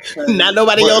 Not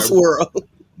nobody else's world.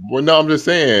 Well, no, I'm just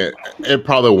saying it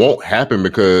probably won't happen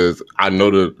because I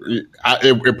know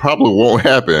it probably won't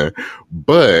happen,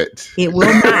 but it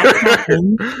will not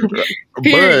happen.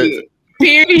 Period.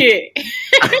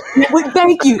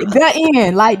 Thank you. The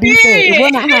end, like D said, it will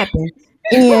not happen.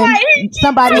 And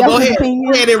somebody else's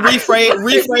opinion. Go ahead and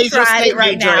rephrase your statement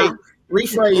right now.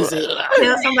 Rephrase it.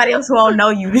 Tell somebody else who won't know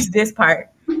you this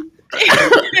part.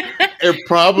 It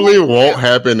probably won't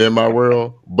happen in my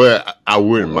world, but I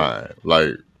wouldn't mind.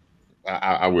 Like,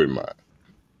 I wouldn't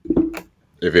mind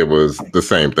if it was the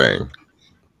same thing.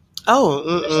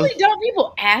 Usually, don't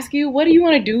people ask you what do you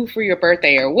want to do for your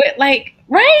birthday or what? Like,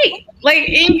 right? Like,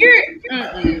 in your,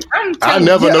 I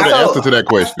never know the answer to that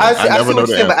question. I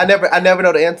never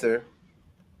know the answer.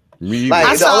 Me,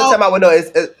 Like the only time I would know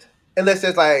is unless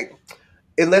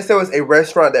there was a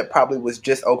restaurant that probably was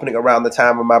just opening around the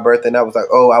time of my birthday, and I was like,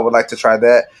 oh, I would like to try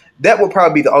that. That would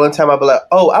probably be the only time I'd be like,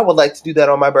 oh, I would like to do that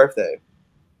on my birthday.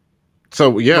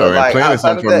 So yeah, and like, planning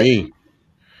something for me.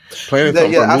 Planning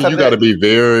something for me, you got to be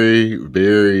very,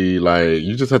 very like.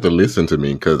 You just have to listen to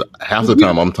me because half the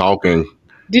time I'm talking.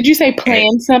 Did you say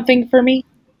plan something for me?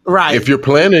 Right. If you're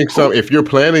planning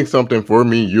something for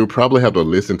me, you'll probably have to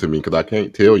listen to me because I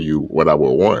can't tell you what I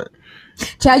would want.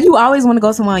 Child, you always want to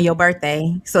go somewhere on your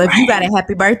birthday. So if you got a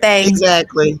happy birthday,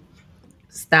 exactly.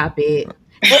 Stop it.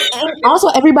 And also,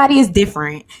 everybody is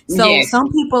different. So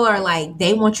some people are like,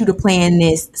 they want you to plan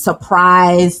this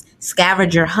surprise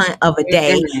scavenger hunt of a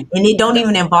day, and it don't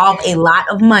even involve a lot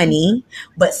of money.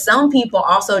 But some people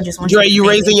also just want you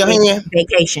raising your hand?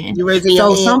 Vacation. You raising your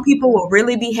hand? So some people will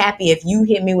really be happy if you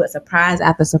hit me with surprise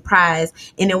after surprise,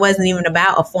 and it wasn't even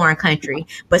about a foreign country.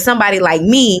 But somebody like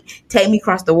me, take me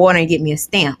across the water and get me a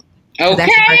stamp.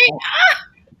 Okay.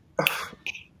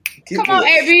 Come on,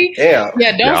 Abby. Yeah.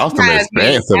 Don't surprise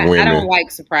me. I don't like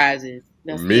surprises.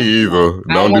 Me either.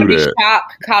 Don't do that.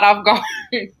 Caught off guard.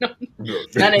 Don't do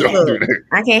that.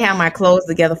 I can't have my clothes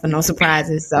together for no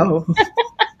surprises. So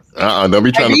don't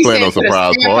be trying to plan a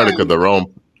surprise party because the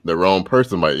wrong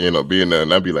person might end up being there,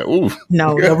 and I'd be like, ooh.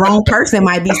 No, the wrong person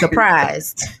might be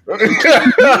surprised. Oh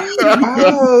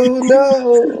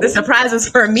no! The surprise is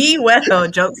for me. Well,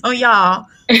 jokes on y'all.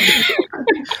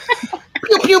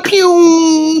 Pew pew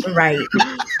pew. Right.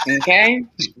 Okay.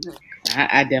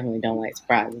 I definitely don't like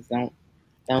surprises. Don't.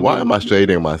 Why am I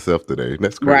shading myself today?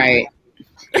 That's crazy.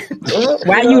 Right.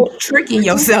 Why are you tricking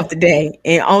yourself today,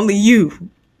 and only you?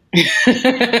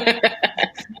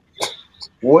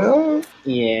 Well,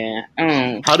 yeah.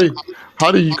 How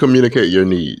do you communicate your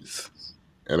needs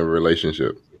in a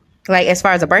relationship? Like as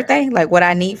far as a birthday, like what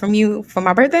I need from you for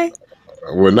my birthday?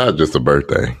 Well, not just a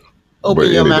birthday. Open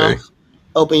your mouth. Day.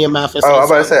 Open your mouth and say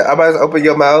I'm about to open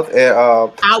your mouth and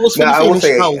I was finna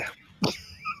finish.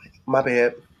 My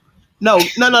bad. No.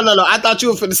 I thought you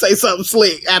were finna say something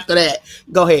slick after that.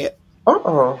 Go ahead.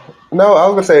 No, I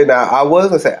was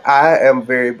gonna say I am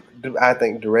very, I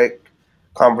think, direct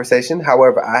conversation.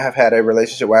 However, I have had a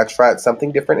relationship where I tried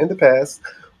something different in the past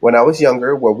when I was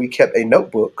younger, where we kept a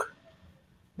notebook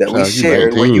that we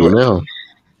shared.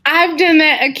 I've done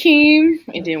that, Akeem.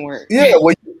 It didn't work. Yeah, it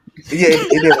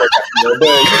didn't work out. But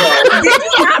did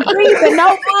you not read the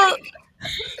notebook?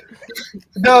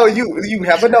 No, you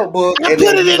have a notebook and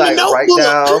then you like write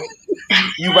down.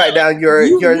 You write down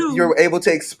you're able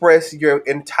to express your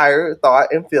entire thought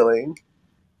and feeling,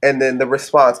 and then the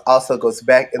response also goes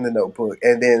back in the notebook.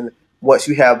 And then once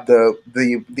you have the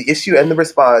issue and the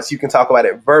response, you can talk about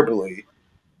it verbally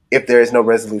if there is no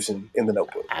resolution in the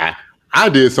notebook. I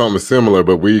did something similar,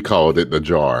 but we called it the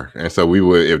jar. And so we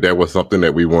would, if there was something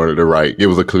that we wanted to write, it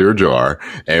was a clear jar,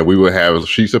 and we would have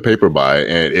sheets of paper by it.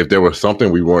 And if there was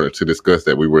something we wanted to discuss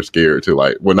that we were scared to,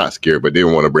 like, well, not scared, but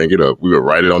didn't want to bring it up, we would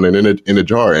write it on in the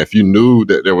jar. And if you knew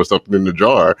that there was something in the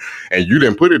jar and you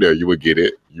didn't put it there, you would get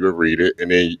it, you would read it,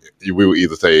 and then we would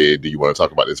either say, do you want to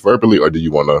talk about this verbally or do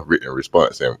you want a written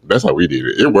response? And that's how we did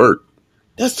it. It worked.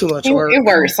 That's too much work. It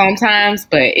worked sometimes,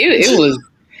 but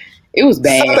it was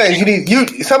bad.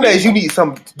 Some days you need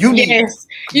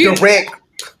direct.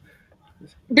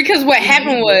 Because what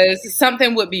happened was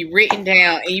something would be written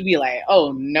down, and you'd be like,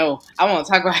 "Oh no, I want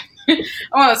to talk about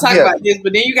about this,"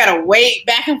 but then you gotta wait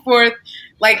back and forth.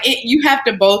 Like you have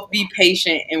to both be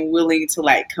patient and willing to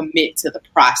like commit to the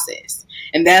process,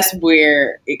 and that's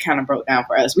where it kind of broke down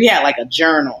for us. We had like a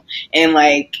journal, and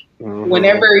like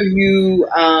whenever you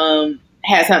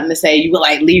had something to say, you would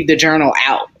like leave the journal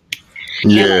out.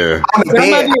 Yeah, I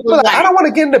don't want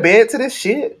to get in the bed to this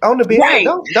shit on the bed. Right.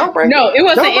 Don't bring. No, it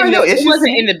wasn't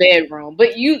in the bedroom,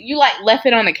 but you like left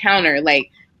it on the counter.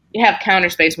 Like you have counter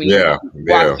space when you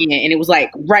walk in, and it was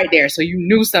like right there, so you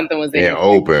knew something was there. Yeah,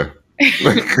 open.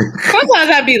 Sometimes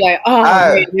I'd be like, "Oh,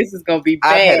 man, this is gonna be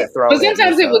bad," but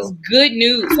sometimes it was good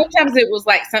news. Sometimes it was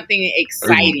like something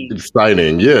exciting.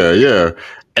 Exciting, yeah.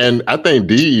 And I think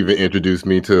Dee even introduced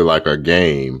me to like a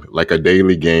game, like a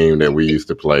daily game that we used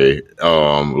to play.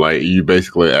 Like you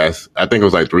basically ask, I think it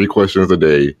was like 3 questions a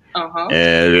day,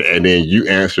 and then you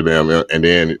answer them, and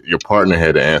then your partner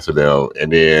had to answer them,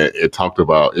 and then it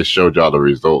showed y'all the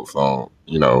results on,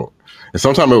 and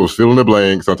sometimes it was fill in the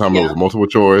blank, sometimes it was multiple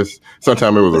choice,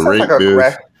 sometimes it was a rate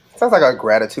this. Sounds like a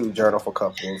gratitude journal for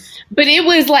couples. But it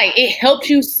was like, it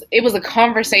helped you. It was a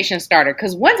conversation starter.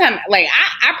 Because one time, like,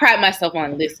 I pride myself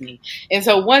on listening. And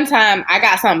so one time I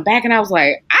got something back and I was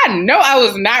like, I know I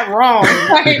was not wrong.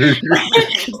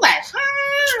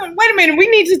 Wait a minute. We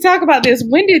need to talk about this.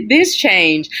 When did this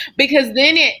change? Because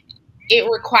then it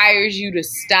requires you to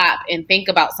stop and think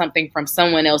about something from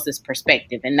someone else's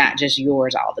perspective and not just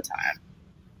yours all the time.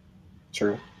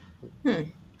 True.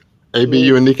 AB,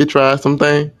 you and Nikki try some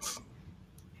things?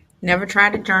 Never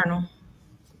tried to journal.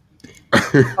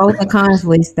 Pros and cons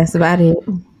list. That's about it.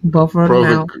 Both of them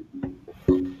out.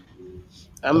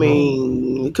 I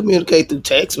mean, we communicate through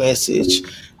text message.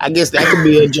 I guess that could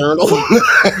be a journal.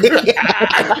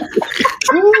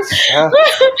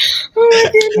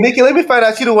 Nikki, let me find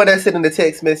out you the one that sent in the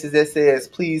text message that says,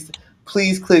 please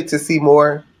click to see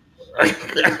more.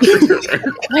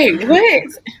 Wait, what?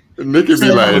 Nikki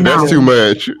be like, that's too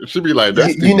much. She be like,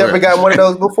 that's too much. You never got one of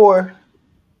those before?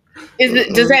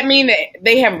 Does that mean that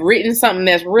they have written something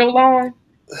that's real long?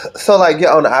 So like,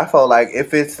 yeah, on the iPhone, like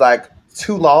if it's like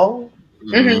too long,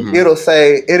 Mm-hmm.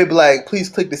 it'll be like, please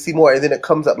click to see more, and then it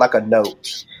comes up like a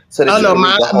note. So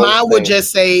that mine would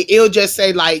just say, it'll just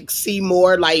say like see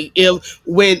more, like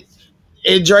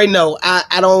and Dre, no,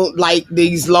 I don't like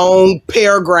these long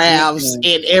paragraphs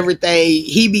and everything.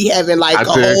 He be having like I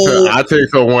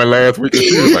text her one last week and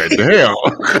she was like, damn.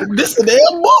 This is a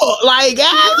damn book. Like,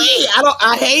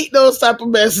 I hate those type of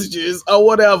messages or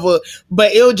whatever.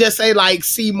 But it'll just say like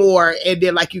see more, and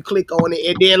then like you click on it,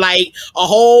 and then like a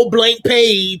whole blank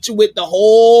page with the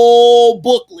whole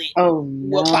booklet. Oh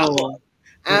no.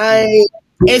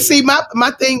 And see,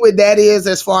 my thing with that is,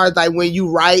 as far as like when you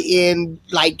write in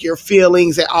like your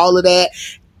feelings and all of that,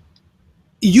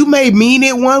 you may mean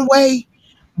it one way,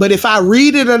 but if I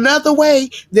read it another way,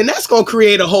 then that's going to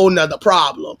create a whole nother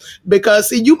problem. Because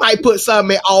see, you might put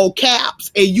something in all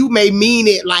caps and you may mean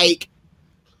it like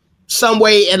some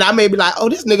way, and I may be like, oh,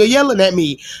 this nigga yelling at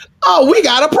me. Oh, we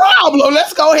got a problem.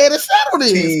 Let's go ahead and settle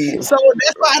this. Jeez. So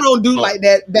that's why I don't do like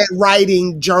that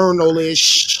writing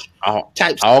journalish. All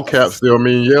caps still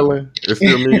mean yelling. It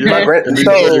still mean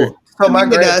yelling. My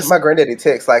granddaddy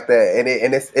texts like that,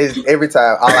 and it's every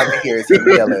time all I can hear is him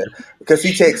yelling because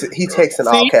he texts in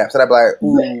all caps, and I'm like,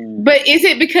 ooh. But is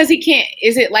it because he can't?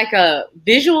 Is it like a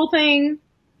visual thing?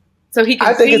 So he can.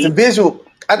 I think it's a visual.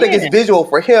 I think it's visual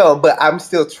for him, but I'm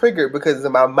still triggered because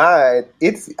in my mind,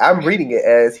 I'm reading it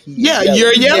as he. Yeah,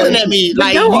 you're yelling at me.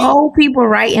 Like, do old people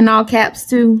write in all caps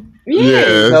too?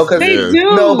 Yes, no, they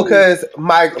do. No, because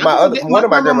one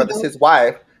of my grandmothers, his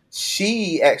wife,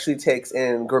 she actually takes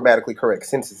in grammatically correct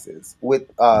sentences with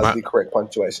the correct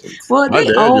punctuations. Well,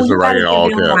 they old. You gotta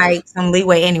give them like some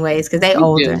leeway, anyways, because they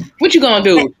older. What you gonna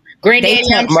do?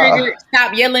 Granddaddy, I'm triggered.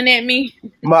 Stop yelling at me.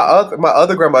 My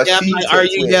other grandma, she are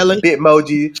you yelling?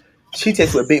 Bitmoji. She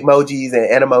texts with Bitmojis and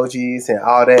animojis and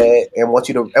all that, and want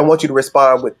you to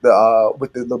respond with the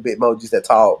little Bitmojis that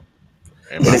talk.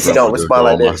 And if you don't respond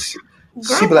like that,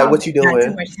 she be like, "What you doing?"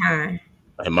 Too much time.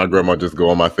 And my grandma just go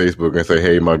on my Facebook and say,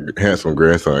 "Hey, my handsome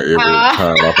grandson." Every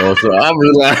time I post, so I'll be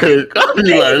like,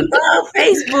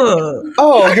 Facebook.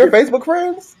 Oh, your Facebook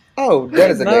friends? Oh,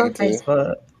 that is a negative.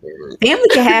 Facebook. Family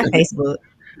can have Facebook.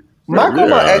 My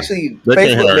grandma actually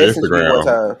Facebook messaged me one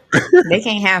time. They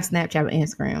can't have Snapchat or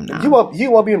Instagram now. You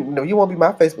won't be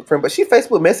my Facebook friend, but she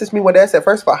Facebook messaged me one day and said,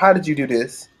 "First of all, how did you do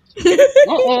this?"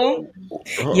 Your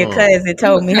cousin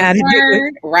told me how to do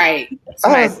it. Right.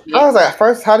 I was like,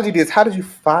 first, how did you do this? How did you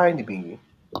find me?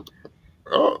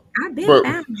 I've been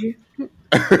found you.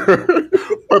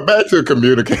 But back to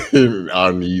communicating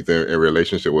our needs and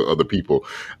relationship with other people.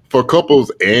 For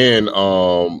couples and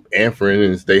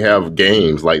friends, they have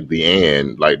games like the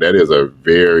And. Like that is a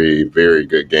very, very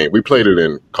good game. We played it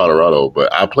in Colorado,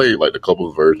 but I played like the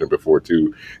couples version before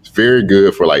too. It's very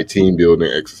good for like team building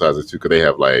exercises too, because they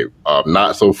have like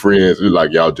not so friends,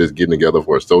 like y'all just getting together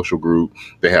for a social group.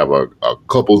 They have a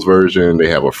couples version. They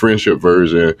have a friendship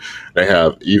version. They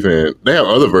have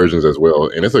other versions as well,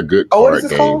 and it's a good card what is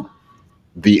this game. Called?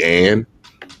 The And.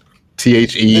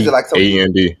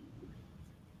 THEAND.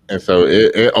 And so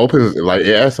it opens, like,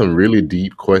 it asks some really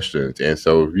deep questions. And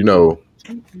so,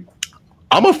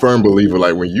 I'm a firm believer,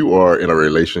 like, when you are in a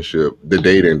relationship, the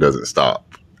dating doesn't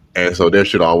stop. And so there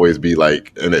should always be,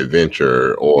 like, an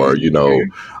adventure or,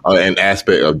 an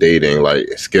aspect of dating, like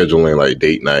scheduling, like,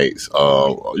 date nights,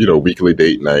 weekly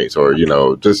date nights or,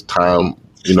 just time,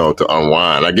 to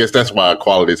unwind. I guess that's why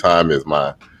quality time is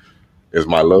my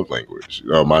love language,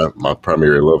 my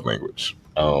primary love language.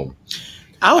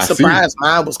 I was surprised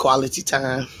mine was quality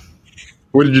time.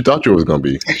 What did you thought yours was going to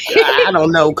be? I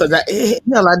don't know, because I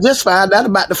just found out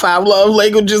about the 5 love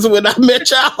languages when I met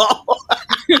y'all.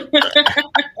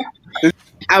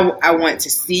 I want to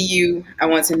see you. I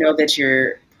want to know that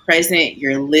you're present,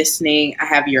 you're listening. I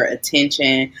have your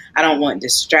attention. I don't want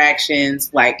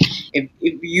distractions. Like if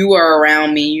you are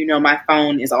around me, my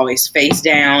phone is always face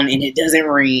down and it doesn't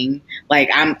ring.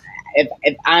 Like if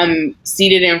if I'm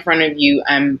seated in front of you,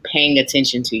 I'm paying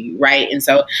attention to you, right? And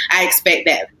so I expect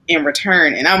that in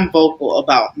return. And I'm vocal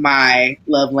about my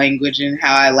love language and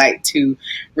how I like to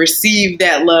receive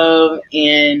that love.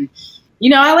 And,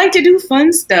 I like to do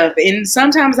fun stuff. And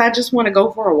sometimes I just want to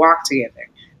go for a walk together.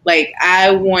 Like,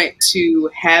 I want to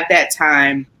have that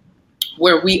time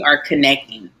where we are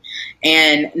connecting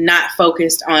and not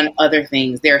focused on other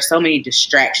things. There are so many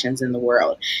distractions in the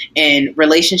world, and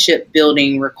relationship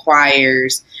building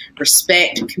requires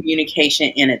respect,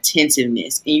 communication, and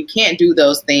attentiveness. And you can't do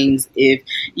those things if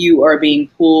you are being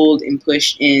pulled and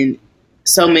pushed in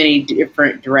so many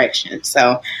different directions.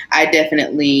 So I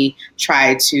definitely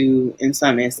try to, in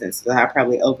some instances, I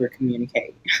probably over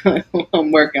communicate.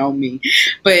 I'm working on me,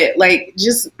 but like,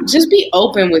 just be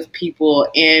open with people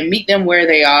and meet them where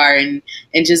they are, and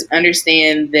just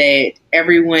understand that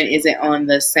everyone isn't on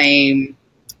the same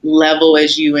level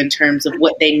as you in terms of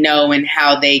what they know and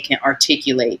how they can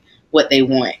articulate what they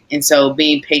want. And so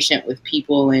being patient with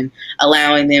people and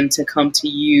allowing them to come to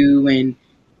you and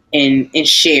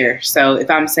share. So if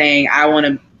I'm saying I want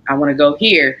to go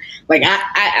here, like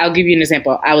I'll give you an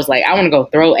example. I was like, I want to go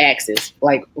throw axes,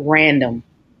 like random,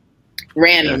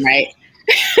 yes. Right?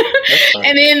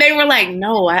 And then they were like,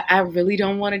 no, I really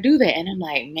don't want to do that. And I'm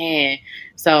like, man,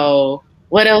 so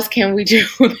what else can we do?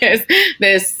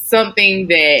 There's something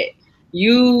that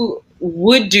you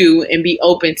would do and be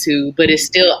open to, but it's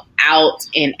still out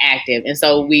and active. And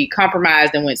so we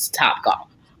compromised and went to Topgolf,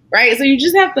 right? So you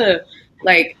just have to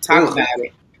talk about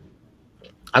it.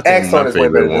 I think my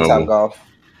favorite one.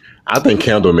 I think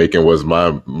candle making was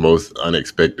my most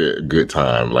unexpected good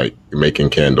time. Like making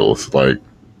candles, like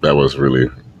that was really.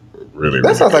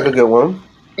 That sounds like a good one.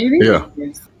 Yeah.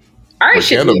 Ari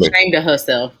should be ashamed of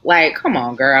herself. Like, come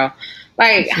on, girl.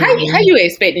 Like, how you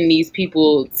expecting these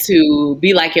people to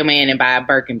be like your man and buy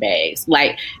Birkin bags?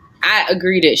 Like, I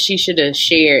agree that she should have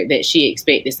shared that she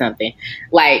expected something.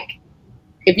 Like,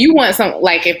 if you want something,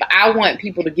 like if I want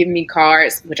people to give me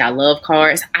cards, which I love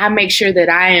cards, I make sure that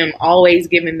I am always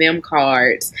giving them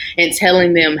cards and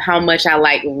telling them how much I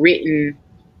like written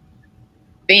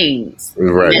things.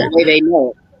 Right. That way they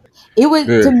know. It was,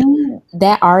 to me,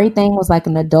 that Ari thing was like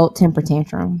an adult temper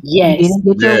tantrum. Yes. You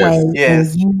didn't get your way.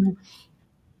 Yes. And you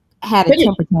had a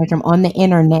temper tantrum on the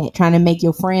internet trying to make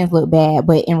your friends look bad,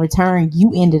 but in return,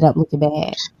 you ended up looking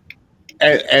bad.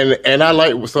 And I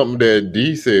like something that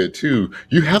Dee said too.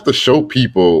 You have to show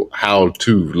people how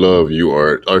to love you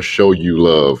or show you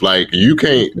love. Like you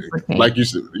can't, like you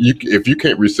said, if you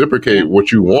can't reciprocate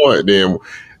what you want, then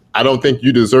I don't think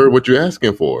you deserve what you're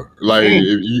asking for. Like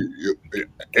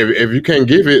if you can't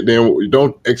give it, then you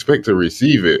don't expect to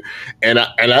receive it. And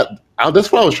I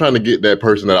that's why I was trying to get that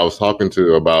person that I was talking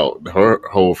to about her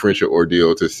whole friendship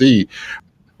ordeal to see.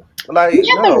 Like,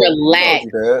 you have to relax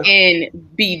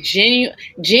and be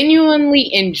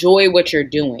genuinely enjoy what you're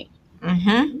doing. Mm-hmm.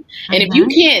 And if you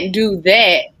can't do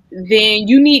that, then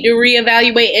you need to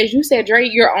reevaluate, as you said, Dre,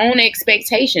 your own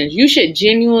expectations. You should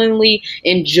genuinely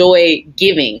enjoy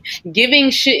giving. Giving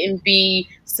shouldn't be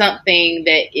something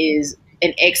that is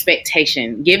an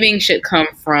expectation. Giving should come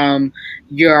from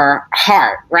your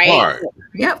heart, right? Heart.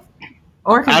 Yep.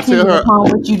 Or continue upon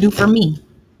what you do for me.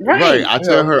 Right. I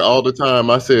tell her all the time,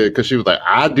 I said, because she was like,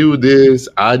 I do this,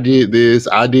 I did this,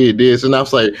 I did this. And I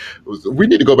was like, we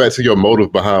need to go back to your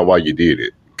motive behind why you did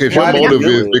it. Because your motive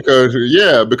is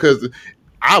because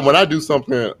when I do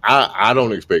something, I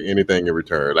don't expect anything in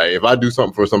return. Like if I do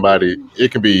something for somebody,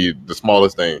 it can be the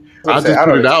smallest thing. I just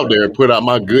put it out there, put out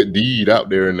my good deed out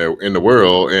there in the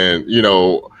world. And,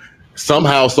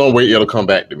 somehow, some way it'll come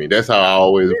back to me. That's how I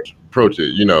always approach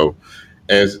it,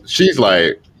 And she's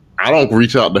like, I don't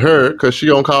reach out to her because she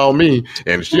don't call me,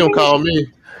 and if she don't call me,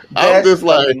 I'm just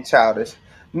like childish.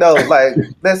 No, like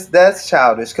that's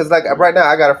childish. Because like right now,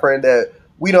 I got a friend that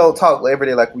we don't talk every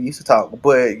day like we used to talk.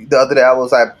 But the other day, I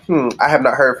was like, I have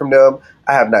not heard from them.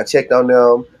 I have not checked on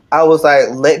them. I was like,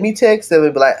 let me text them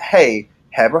and be like, hey,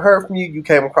 haven't heard from you. You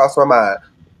came across my mind.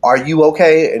 Are you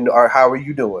okay? Or how are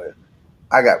you doing?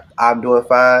 I'm doing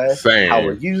fine. Same. How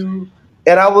are you?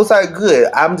 And I was like,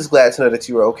 good. I'm just glad to know that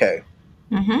you were okay.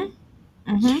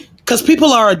 Because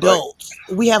people are adults.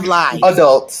 We have lives.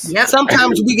 Adults. Yep.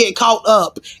 Sometimes we get caught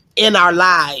up in our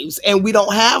lives and we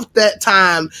don't have that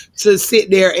time to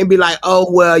sit there and be like, oh,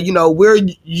 well, we're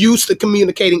used to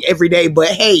communicating every day, but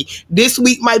hey, this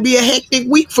week might be a hectic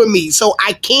week for me. So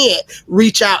I can't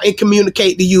reach out and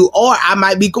communicate to you, or I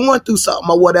might be going through something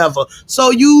or whatever.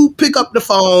 So you pick up the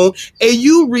phone and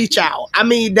you reach out. I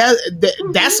mean,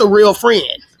 that's a real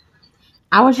friend.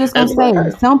 I was just going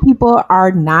to say, some people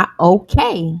are not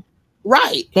okay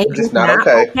Right. They It's just not not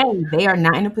okay. okay. They are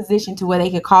not in a position to where they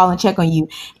could call and check on you.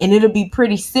 And it'll be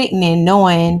pretty sickening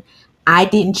knowing I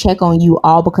didn't check on you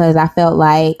all because I felt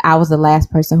like I was the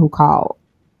last person who called.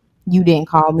 You didn't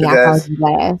call me. I called That's you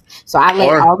last. So I let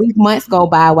Or all these months go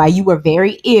by while you were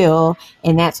very ill,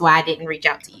 and that's why I didn't reach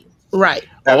out to you. Right.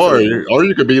 absolutely. or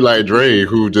you could be like Dre,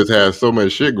 who just has so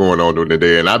much shit going on during the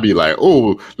day, and I'd be like,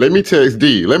 oh, let me text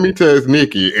D, let me text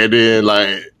Nikki, and then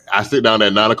like I sit down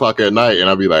at 9 o'clock at night, and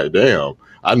I'd be like, damn,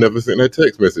 I never sent that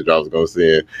text message I was gonna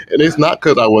send, and it's not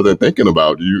because I wasn't thinking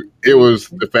about you. It was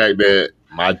the fact that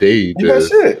my day You got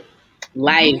just shit.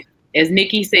 Life, as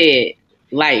Nikki said,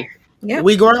 life. Yep.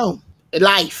 We grown.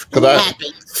 Life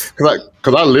happens.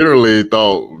 Cause I literally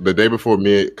thought the day before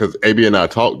cause AB and I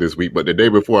talked this week, but the day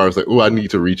before I was like, oh, I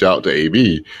need to reach out to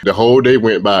AB. The whole day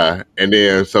went by, and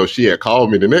then so she had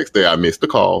called me the next day. I missed the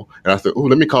call, and I said, oh,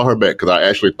 let me call her back because I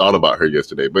actually thought about her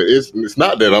yesterday. But it's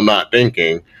not that I'm not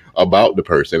thinking about the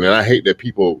person, and I hate that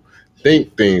people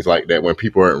think things like that when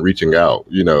people aren't reaching out,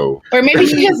 you know. Or maybe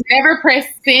she just never pressed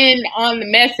send on the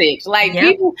message. Like,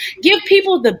 people give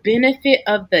people the benefit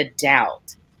of the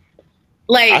doubt.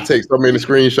 Like, I take so many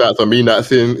screenshots of me not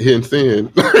hitting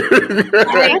send.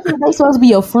 I think they're supposed to be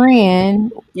your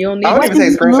friend. you don't need I don't even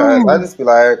take screenshots. I just be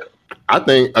like, I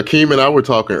think Akeem and I were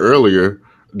talking earlier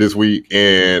this week,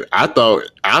 and I thought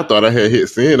I had hit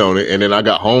send on it, and then I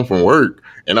got home from work,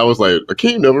 and I was like,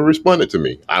 Akeem never responded to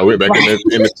me. I went back in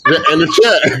the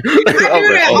chat. I do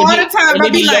that all the time. It'll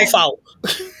I'll be be your like, fault. I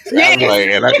was like,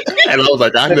 and I was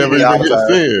like, I never even hit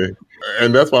send,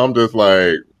 and that's why I'm just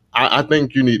like. I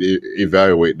think you need to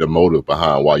evaluate the motive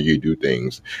behind why you do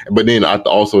things. But then I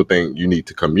also think you need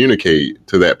to communicate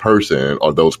to that person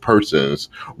or those persons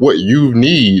what you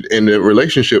need in the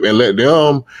relationship and let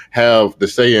them have the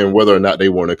say in whether or not they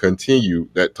want to continue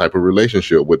that type of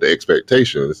relationship with the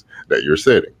expectations that you're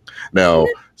setting. Now,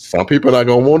 some people are not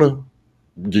going to want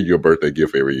to give you a birthday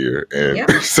gift every year. And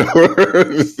so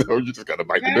you just got to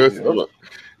bite the dust.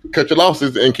 Cut your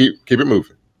losses and keep it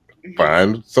moving.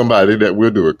 Find somebody that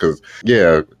will do it, because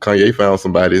Kanye found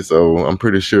somebody, so I'm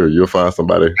pretty sure you'll find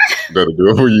somebody that'll do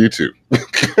it for you too.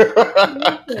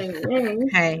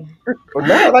 Hey, well,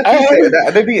 no, like you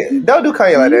said, don't do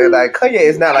Kanye like that. Like, Kanye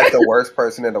is not like the worst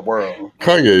person in the world.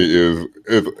 Kanye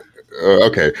is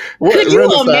okay. Could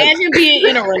you imagine being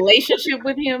in a relationship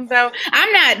with him, though?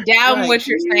 I'm not doubting what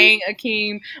you're saying,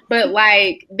 Akeem, but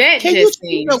like that Can just you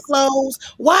seems. your clothes?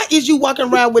 Why is you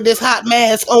walking around with this hot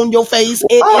mask on your face?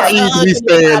 Why is he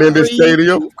staying in the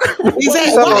stadium?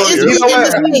 Exactly. Why is he in the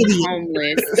stadium?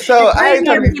 Homeless. So I ain't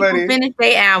trying to be funny. Finish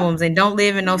their albums and don't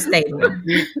live in no stadium.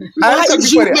 Why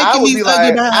is you making these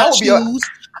ugly shoes?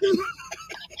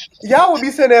 Y'all would be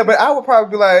sitting there, but I would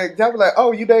probably be like, y'all be like,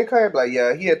 oh, you date Kanye? Like,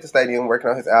 yeah, he at the stadium working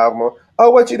on his album.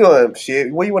 Oh, what you doing?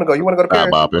 Shit, where you want to go? You want to go to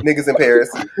Paris? Niggas in Paris.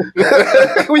 You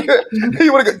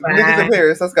want to go? Niggas in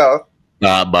Paris. Let's go.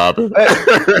 Nah, Bobby.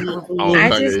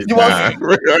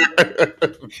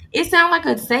 It sounds like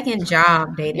a second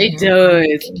job dating. It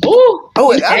does. Ooh.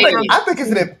 Oh, I think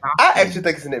it's I actually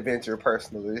think it's an adventure,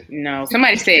 personally. No,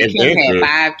 somebody said Kim had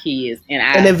 5 kids, and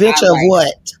an adventure of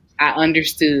what? I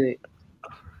understood.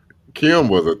 Kim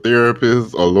was a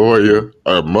therapist, a lawyer,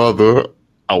 a mother,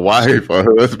 a wife, a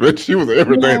husband. She was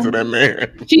everything to that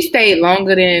man. She stayed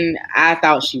longer than I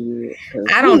thought she would.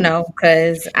 I don't know,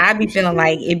 because I be feeling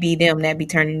like it be them that be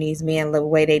turning these men the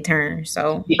way they turn.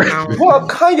 So, well,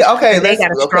 Kanye, okay, they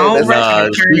got a strong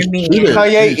record turning men.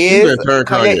 Kanye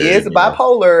is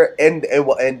bipolar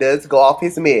and does go off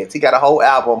his meds. He got a whole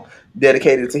album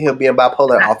dedicated to him being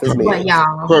bipolar off his meds. But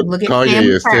y'all, look at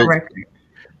Kim's track record.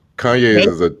 Kanye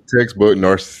is a textbook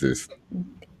narcissist.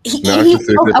 Okay,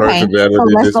 so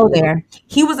let's go there.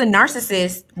 He was a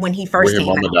narcissist when he first came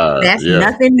out. That's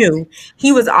nothing new.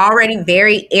 He was already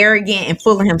very arrogant and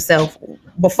full of himself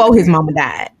before his mama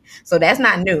died. So that's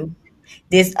not new.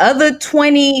 This other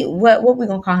 20, what we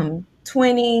gonna call him?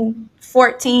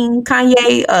 2014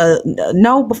 Kanye?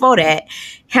 No, before that.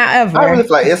 However, I really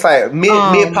feel like it's like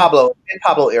mid Pablo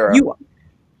era.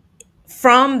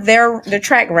 From the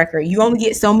track record, you only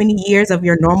get so many years of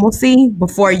your normalcy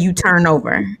before you turn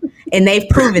over. And they've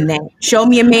proven that. Show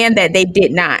me a man that they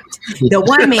did not. The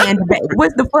one man,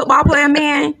 what's the football player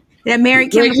man that married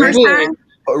Kim the first time?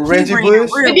 Reggie Bush?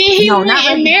 But then he went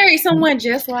and married someone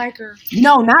just like her.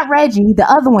 No, not Reggie.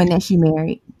 The other one that she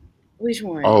married. Which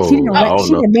one? Oh, she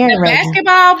didn't marry the Reggie.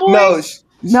 basketball boy?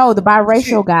 No, the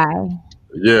biracial guy.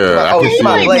 Yeah,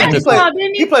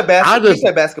 he played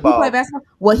basketball.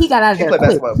 Well, he got out of there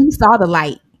quick. He saw the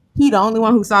light. He the only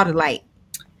one who saw the light.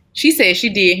 She said she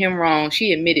did him wrong.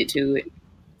 She admitted to it.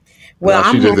 Well, She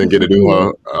I'm just happy didn't get to she do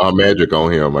did. her magic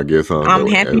on him, I guess. I'm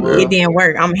happy it didn't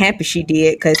work. I'm happy she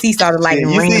did because he started lighting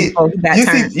You random see, before he got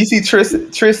turned. you see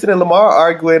Tristan and Lamar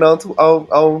arguing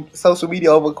on social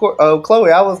media over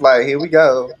Chloe. I was like, here we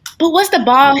go. But what's the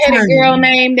bald-headed girl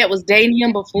name that was dating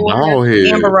him before?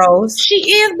 Amber Rose. She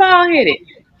is bald-headed.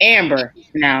 Amber.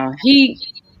 Now,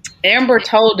 Amber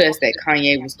told us that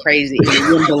Kanye was crazy and we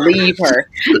wouldn't believe her.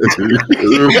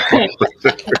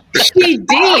 She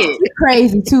did. She's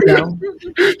crazy too, though.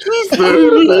 She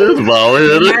is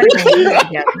bald-headed.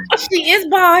 She is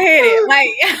bald-headed. Like,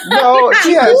 no,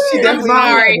 she definitely. I'm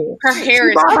sorry. Her hair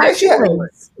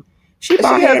is She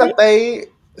has a fade.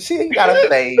 She got a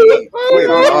fade with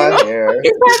blonde hair.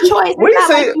 It's her choice. When you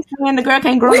say the girl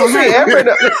can't grow no hair.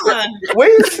 When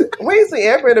you see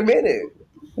Amber in a minute?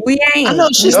 We ain't. I know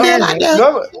she's still like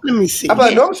that. Let me see. I'm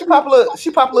like, no, she pop a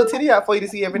little titty out for you to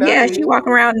see every now and then. Yeah, she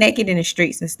walking around naked in the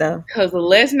streets and stuff. Because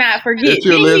let's not forget. Is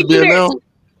she a lesbian now?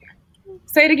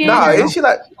 Say it again. Nah, is she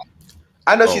like?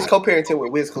 I know she's co-parenting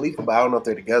with Wiz Khalifa, but I don't know if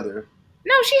they're together.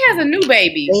 No, she has a new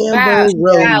baby. Amber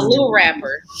by a little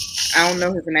rapper. I don't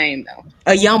know his name though.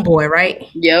 A young boy, right?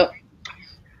 Yep.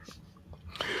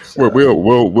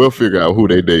 Well, we'll figure out who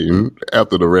they dating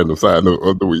after the random side note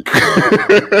of the week.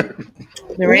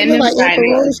 The random side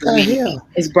note of the week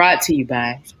is brought to you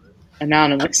by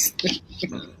Anonymous.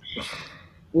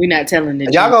 We're not telling the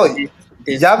y'all gonna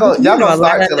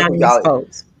start telling who y'all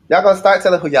is. Y'all gonna start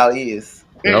telling who y'all is.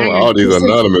 All these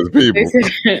anonymous people.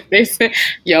 They said,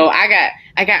 yo,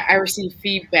 I received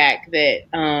feedback that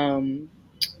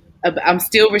I'm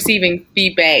still receiving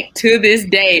feedback to this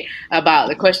day about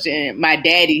the question my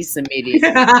daddy submitted.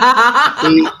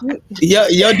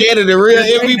 Your daddy the real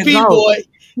MVP boy.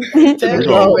 We're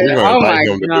gonna invite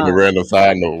him to do the random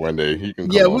side note one day. He can.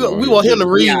 Yeah, we want him to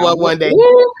read one day.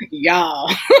 Y'all,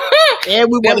 and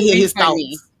we want to hear his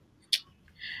thoughts.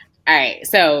 All right,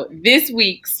 so this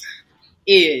week's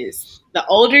is the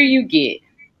older you get,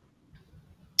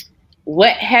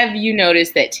 what have you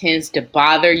noticed that tends to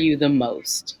bother you the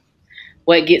most?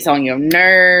 What gets on your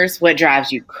nerves? What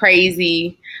drives you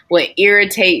crazy? What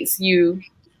irritates you?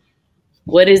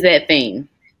 What is that thing?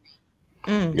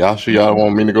 Y'all sure y'all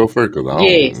want me to go first? Cause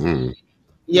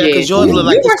Yeah, because yours look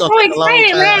like it's going to take a long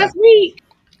time. Last week.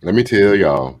 Let me tell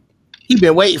y'all. He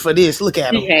been waiting for this. Look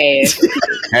at him. He has.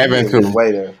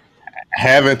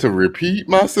 Having to repeat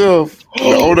myself.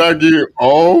 The older I get,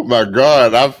 oh my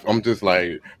God, I'm just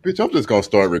like, bitch, I'm just gonna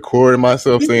start recording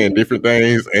myself saying different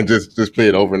things and just play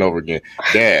it over and over again.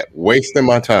 That wasting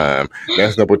my time.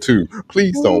 That's number 2.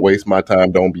 Please don't waste my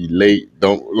time. Don't be late.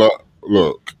 Don't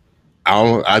look.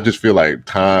 I just feel like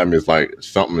time is like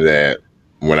something that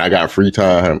when I got free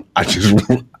time, I just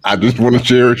want to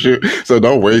cherish it. So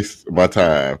don't waste my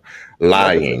time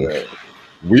lying.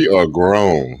 We are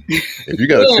grown. If you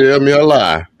gotta tell me a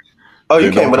lie,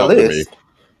 you came with a list.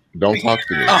 Don't talk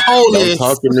to me. A whole don't list.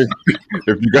 Talk to me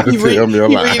if you gotta tell me a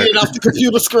lie. He's reading it off the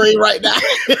computer screen right now.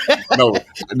 No,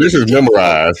 this is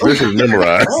memorized.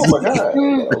 Oh my God.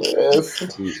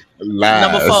 Lies.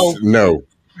 Number 4. No.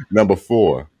 Number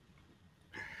 4.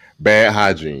 Bad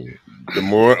hygiene. The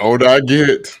more older I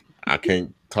get, I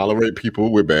can't tolerate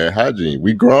people with bad hygiene.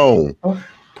 We grown.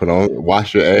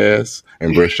 Wash your ass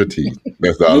and brush your teeth.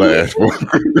 That's all I ask for.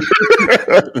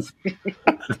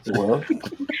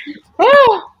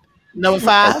 Number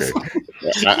 5.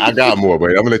 Okay. I got more,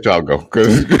 but I'm gonna let y'all go.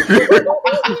 Cause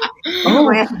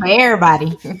for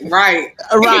everybody. Right.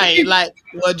 Like,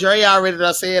 well, Dre already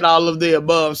done said all of the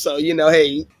above. So,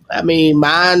 hey, I mean,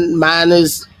 mine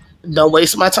is don't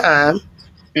waste my time.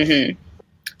 Mm-hmm.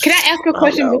 Can I ask a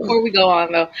question before we go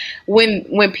on, though?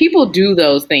 When people do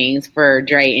those things for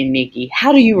Dre and Nikki,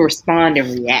 how do you respond and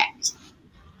react?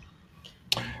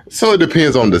 So it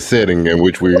depends on the setting in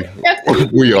which we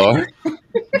are.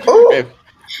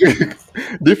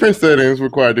 Different settings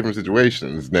require different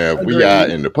situations. Now, if we are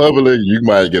in the public, you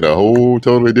might get a whole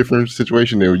totally different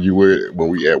situation than you would when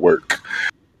we at work.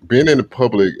 Being in the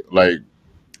public, like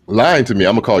lying to me,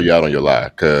 I'm gonna call you out on your lie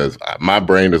because my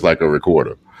brain is like a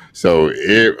recorder. So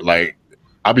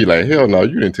I'll be like, hell no,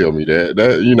 you didn't tell me that.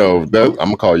 I'm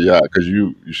gonna call you out because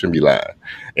you shouldn't be lying.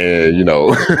 And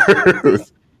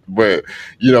but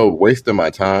wasting my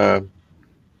time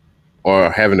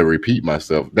or having to repeat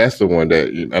myself, that's the one that,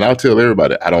 and I'll tell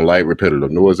everybody, I don't like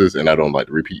repetitive noises and I don't like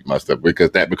to repeat myself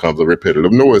because that becomes a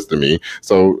repetitive noise to me.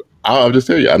 So I'll just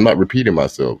tell you, I'm not repeating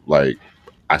myself. Like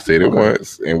I said it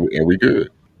once and we good.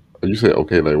 You said,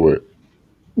 okay, like what?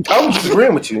 I was just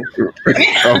agreeing with you.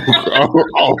 I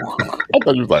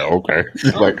thought you was like, okay.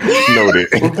 She's like, noted.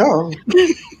 No.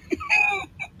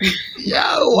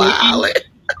 Yo, wow.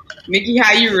 Nikki,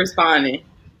 how you responding?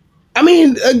 I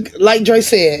mean, like Dre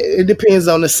said, it depends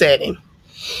on the setting.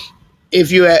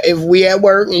 If we at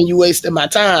work and you wasting my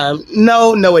time,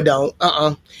 no, it don't.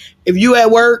 If you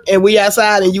at work and we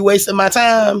outside and you wasting my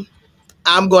time,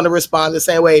 I'm going to respond the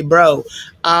same way, bro.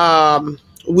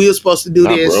 We were supposed to do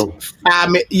Not this bro. 5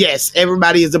 minutes. Yes,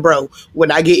 everybody is a bro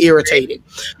when I get irritated.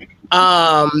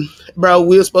 Bro,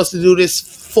 we were supposed to do this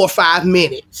for 5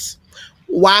 minutes.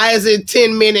 Why is it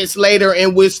 10 minutes later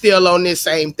and we're still on this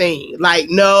same thing? Like,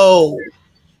 no.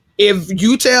 If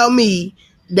you tell me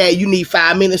that you need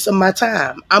 5 minutes of my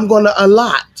time, I'm going to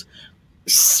allot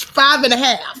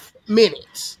 5.5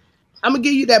 minutes. I'm going to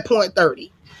give you that 0.30.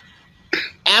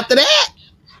 After that,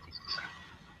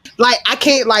 like, I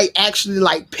can't like actually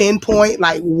like pinpoint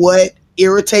like what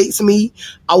irritates me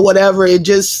or whatever. It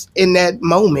just in that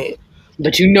moment.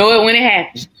 But you know it when it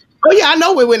happens. Oh yeah, I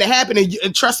know it when it happened,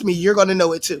 and trust me, you're gonna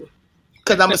know it too.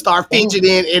 Because I'm gonna start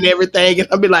fidgeting and everything, and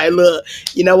I'll be like, "Look,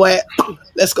 you know what?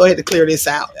 Let's go ahead and clear this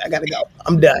out. I gotta go.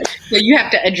 I'm done." So you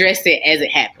have to address it as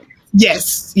it happens.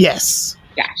 Yes.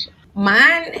 Gotcha.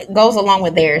 Mine goes along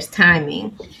with theirs,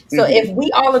 timing. So if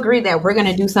we all agree that we're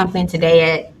gonna do something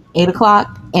today at 8:00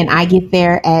 and I get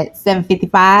there at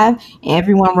 7:55 and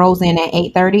everyone rolls in at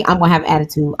 8:30, I'm gonna have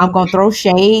attitude. I'm gonna throw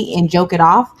shade and joke it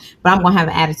off, but I'm gonna have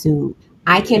an attitude.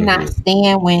 I cannot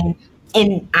stand when,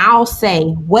 and I'll say,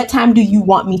 what time do you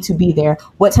want me to be there?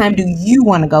 What time do you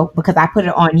want to go? Because I put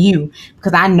it on you,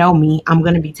 because I know me, I'm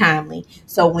going to be timely.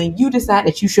 So when you decide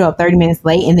that you show up 30 minutes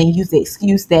late and then use the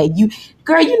excuse that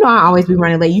girl, you know I always be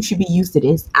running late. You should be used to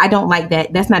this. I don't like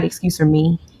that. That's not an excuse for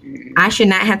me. I should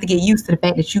not have to get used to the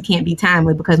fact that you can't be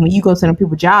timely, because when you go to them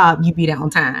people's job, you be there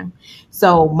on time.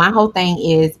 So my whole thing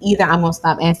is either I'm going to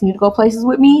stop asking you to go places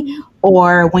with me,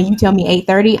 or when you tell me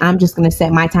 8:30, I'm just going to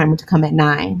set my timer to come at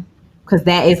 9. Because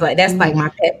that's like my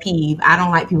pet peeve. I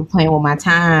don't like people playing with my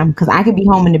time, because I could be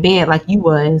home in the bed like you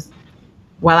was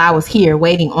while I was here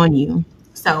waiting on you.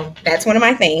 So that's one of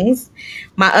my things.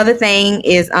 My other thing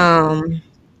is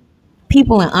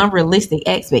people and unrealistic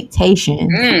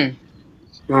expectations.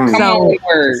 So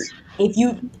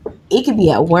it could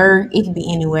be at work, it could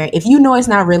be anywhere. If you know it's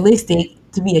not realistic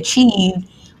to be achieved,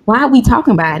 why are we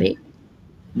talking about it?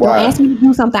 Don't ask me to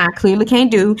do something I clearly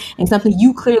can't do, and something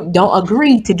you clearly don't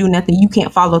agree to do, nothing you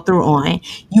can't follow through on.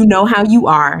 You know how you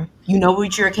are. You know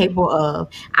what you're capable of.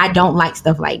 I don't like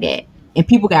stuff like that. And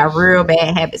people got real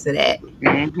bad habits of that.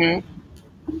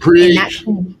 Mm-hmm. Preach.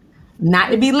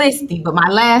 Not to be listy, but my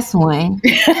last one.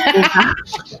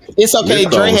 It's okay.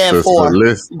 Dre had 4.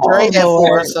 Dre had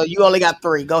 4, so you only got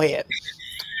 3. Go ahead.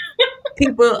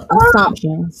 People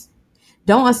assumptions.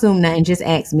 Don't assume nothing. Just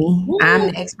ask me. I'm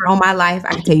the expert on my life.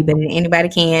 I can tell you better than anybody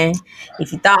can.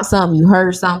 If you thought something, you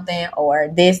heard something, or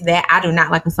this, that. I do not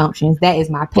like assumptions. That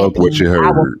is my pet peeve. What you heard. I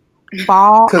will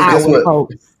fall out with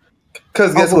folks.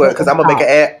 Because guess what? Because I'm gonna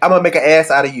make an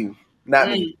ass out of you, not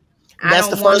me. That's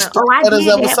the first letters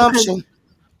of assumption.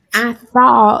 I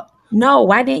thought, no,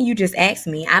 why didn't you just ask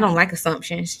me? I don't like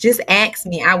assumptions. Just ask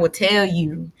me. I will tell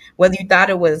you whether you thought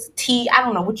it was tea. I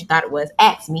don't know what you thought it was.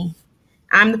 Ask me.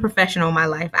 I'm the professional in my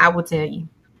life. I will tell you.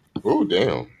 Oh,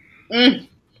 damn.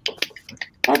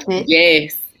 That's it.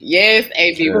 Yes,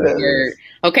 AB word.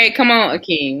 Okay, come on,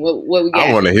 Akeem. What we got?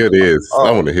 I want to hear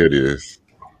this.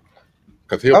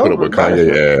 Because he'll put up with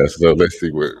Kanye ass. So let's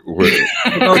see what.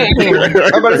 I'm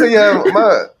about to say, I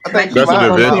think that's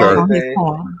an adventure.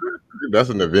 That's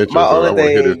an adventure. My so only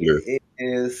thing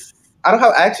is, I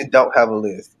actually don't have a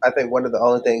list. I think one of the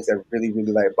only things that really,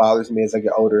 really like bothers me as I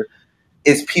get older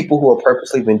is people who are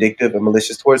purposely vindictive and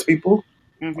malicious towards people.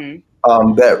 Mm-hmm.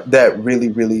 That really,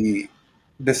 really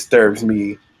disturbs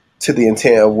me to the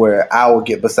intent of where I will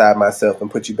get beside myself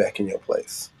and put you back in your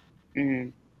place. Mm-hmm.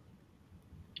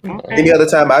 Okay. Any other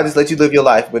time, I just let you live your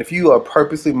life. But if you are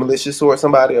purposely malicious towards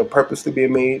somebody or purposely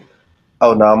being mean,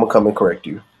 oh no, I'm gonna come and correct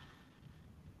you.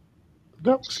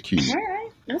 That was cute. All right,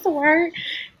 that's a word.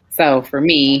 So for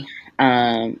me,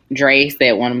 Dre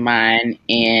said one of mine,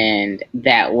 and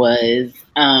that was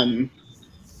I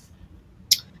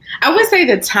would say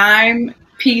the time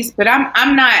piece, but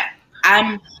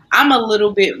I'm a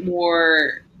little bit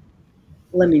more.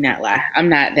 Let me not lie. I'm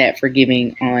not that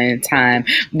forgiving on time,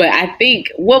 but I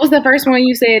think what was the first one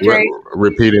you said, Dre?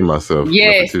 Repeating myself.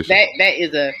 Yes, that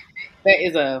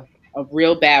is a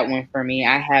real bad one for me.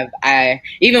 I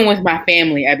even with my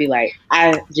family, I'd be like,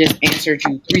 I just answered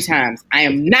you 3 times. I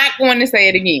am not going to say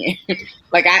it again.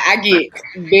 Like I get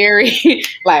very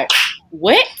like,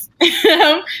 what?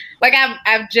 Like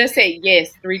I've just said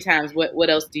yes 3 times. What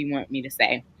else do you want me to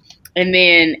say? And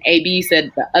then AB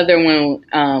said the other one,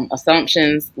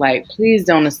 assumptions, like, please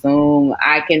don't assume.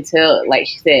 I can tell, like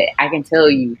she said, I can tell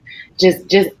you.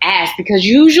 Just ask, because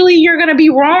usually you're going to be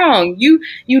wrong. You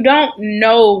don't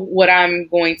know what I'm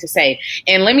going to say.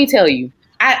 And let me tell you,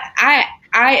 I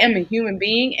am a human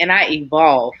being and I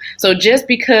evolve. So just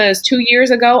because 2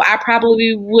 years ago I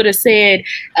probably would have said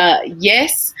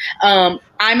yes, I'm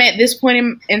at this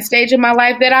point in stage of my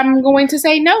life that I'm going to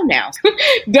say no now.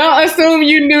 Don't assume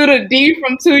you knew the D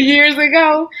from 2 years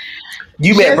ago.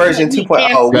 You meant version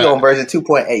 2.0. We on version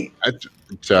 2.8.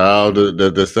 Child,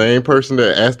 the same person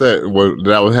that asked that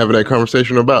I was having that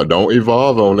conversation about, don't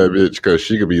evolve on that bitch, because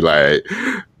she could be like,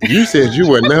 you said you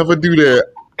would never do that.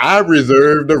 I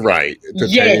reserve the right to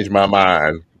change my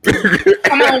mind.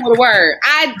 Come on with a word.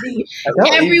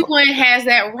 Everyone has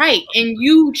that right, and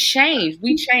you change.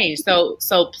 We change. So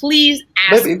please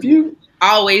ask. But if you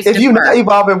not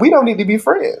evolving, we don't need to be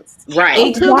friends. Right.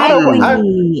 Exactly. I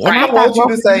don't want you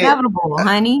to say inevitable,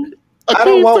 honey. I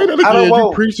don't want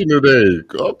you preaching today.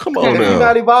 Oh, come on now. If you're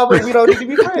not evolving, we don't need to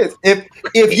be friends.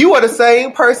 If you are the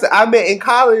same person I met in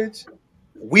college,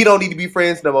 we don't need to be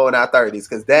friends no more in our 30s,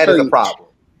 because that is a problem.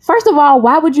 First of all,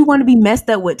 why would you want to be messed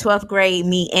up with 12th grade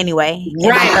me anyway?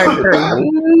 Right.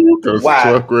 Because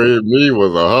 12th grade me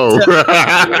was a hoe.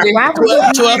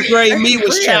 12th grade me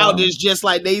was childish, just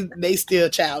like they still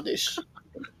childish.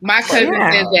 My cousin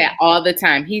says that all the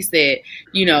time. He said,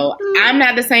 I'm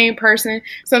not the same person.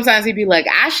 Sometimes he'd be like,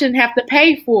 I shouldn't have to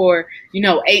pay for,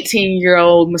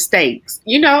 18-year-old mistakes.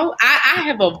 I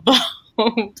have evolved.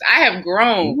 I have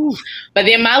grown. Ooh. But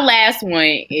then my last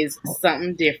one is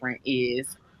something different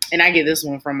and I get this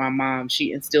one from my mom.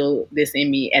 She instilled this in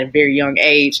me at a very young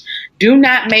age. Do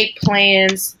not make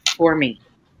plans for me.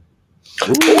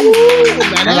 Ooh,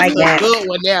 that's I like that. Good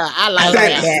one there. I like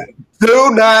that. Do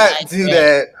not do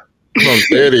that.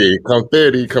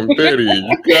 Confetti. You got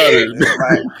it.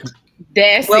 Right.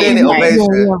 That's it.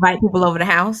 You invite people over the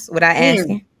house without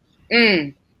asking.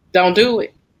 Don't do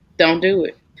it.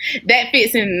 That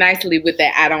fits in nicely with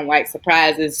that. I don't like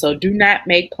surprises, so do not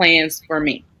make plans for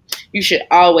me. You should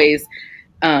always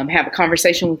have a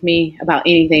conversation with me about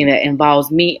anything that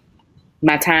involves me,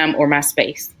 my time, or my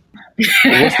space.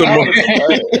 What's the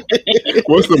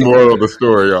moral of the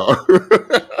story, y'all?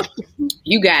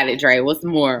 You got it, Dre. What's the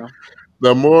moral?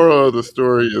 The moral of the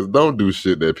story is don't do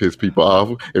shit that piss people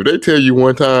off. If they tell you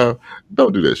one time,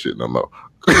 don't do that shit no more.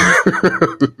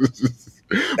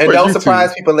 And don't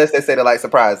surprise people unless they say they like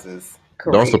surprises.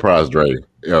 Correct. Don't surprise Dre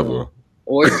ever.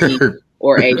 Or T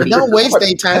or A. Don't waste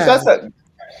their time.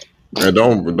 And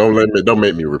don't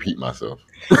make me repeat myself.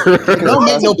 Don't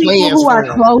make no plans. Who are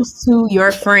close to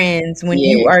your friends when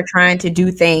you are trying to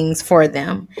do things for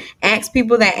them. Ask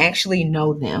people that actually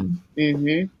know them.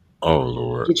 Mm-hmm. Oh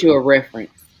Lord. Get you a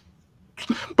reference.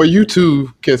 But you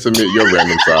too can submit your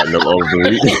random side note over the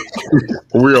week.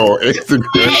 We're on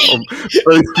Instagram.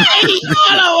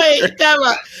 Hold on, wait, come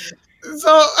on.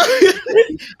 So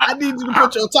I need you to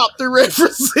put your top 3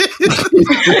 references.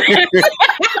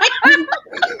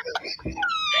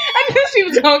 I knew she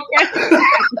was going to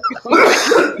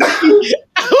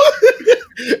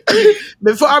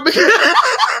Before I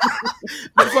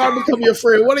become your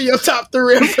friend, what are your top 3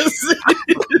 references?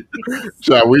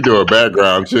 Shall we do a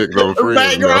background check on friends?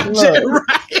 Background check,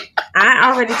 right?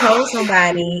 I already told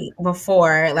somebody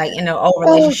before, like in an old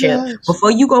relationship, before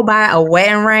you go buy a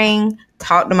wedding ring,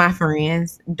 talk to my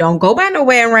friends. Don't go buy no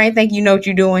wedding ring. Think you know what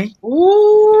you're doing.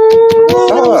 Ooh,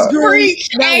 that was great.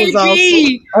 That was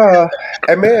awesome.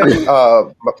 And man,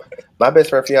 my best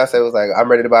friend fiance was like, "I'm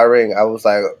ready to buy a ring." I was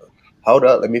like, "Hold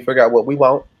up, let me figure out what we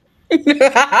want."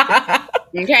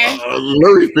 Okay.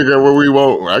 Let me figure out what we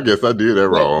want. I guess I did that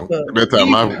wrong. That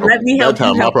time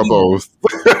I proposed.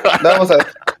 That was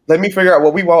let me figure out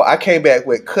what we want. I came back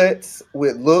with cuts,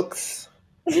 with looks,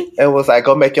 and was like,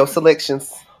 "Go make your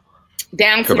selections."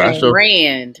 Down to the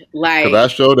brand. Because I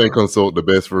sure didn't consult the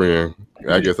best friend.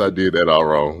 I guess I did that all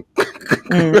wrong.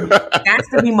 Got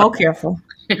to be more careful.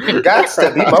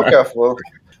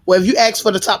 Well, if you ask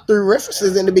for the top 3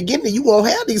 references in the beginning, you won't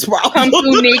have these problems. Come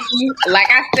through, Nikki. Like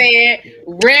I said,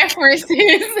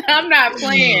 references. I'm not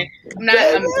playing.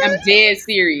 I'm dead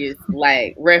serious.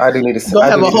 Like references. I do need to see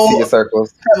your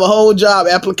circles. Have a whole job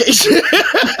application.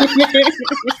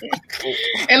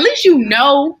 At least you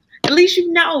know. And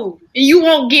you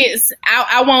won't get.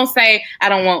 I won't say I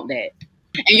don't want that.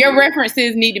 And your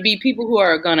references need to be people who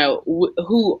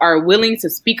are willing to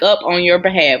speak up on your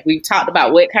behalf. We've talked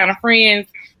about what kind of friends.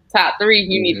 Top 3,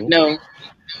 you need to know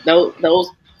those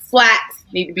slots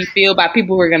need to be filled by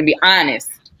people who are going to be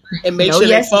honest. And make sure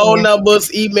their phone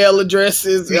numbers, email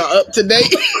addresses are up to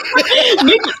date.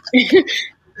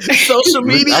 social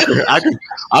media.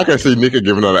 I can see Nika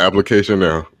giving out an application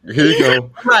now. Here you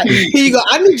go. Right. Here you go.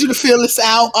 I need you to fill this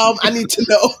out. I need to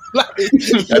know. I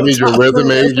need your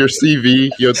resume, your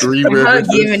CV, your 3 Her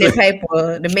references. giving the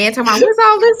paper. The man talking about, what's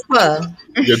all this for?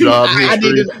 Your job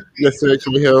history, your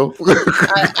sexual health.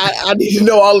 I need to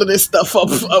know all of this stuff up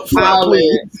front,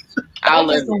 please. I'll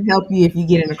just gonna help you if you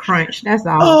get in a crunch. That's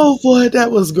all. Oh boy, that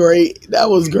was great.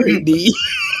 That was great, D.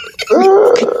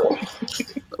 Your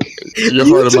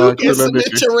heart of mine can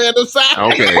submit your random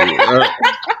side. Okay.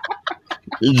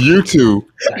 You too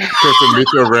can submit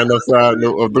your random side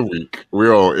note of the week.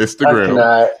 We're on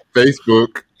Instagram,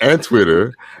 Facebook, and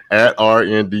Twitter at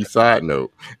RND Side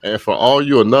Note. And for all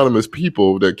you anonymous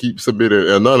people that keep submitting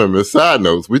anonymous side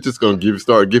notes, we're just going to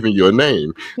start giving you a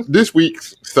name. This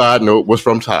week's side note was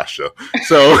from Tasha.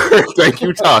 So thank you,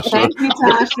 Tasha. Thank you,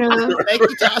 Tasha. Thank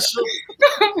you, Tasha.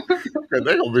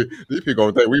 These people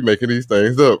going to think we making these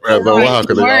things up. I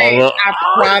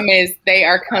promise they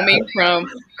are coming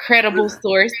from credible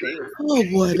sources. Oh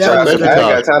boy, I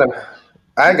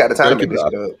ain't got the time to make this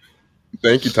shit up.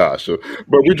 Thank you, Tasha.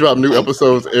 But we drop new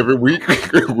episodes every week.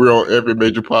 We're on every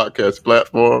major podcast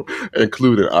platform,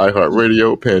 including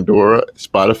iHeartRadio, Pandora,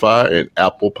 Spotify, and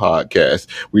Apple Podcasts.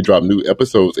 We drop new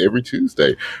episodes every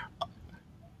Tuesday.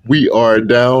 We are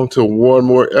down to one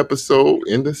more episode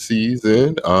in the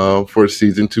season for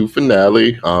season 2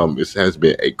 finale. This has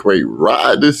been a great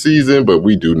ride this season, but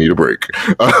we do need a break.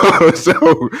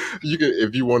 So you can,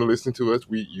 if you want to listen to us,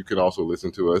 you can also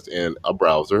listen to us in a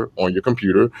browser on your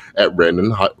computer at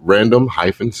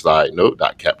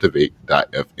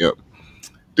random-sidenote.captivate.fm.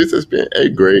 This has been a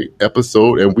great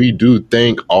episode, and we do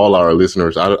thank all our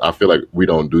listeners. I feel like we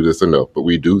don't do this enough, but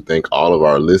we do thank all of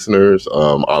our listeners,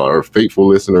 all our faithful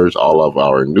listeners, all of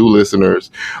our new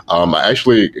listeners. I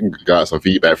actually got some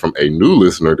feedback from a new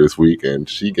listener this week, and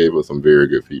she gave us some very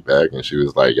good feedback, and she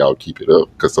was like, y'all keep it up,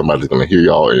 because somebody's going to hear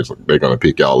y'all, and they're going to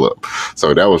pick y'all up.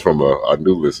 So that was from a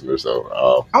new listener. So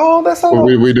that's all.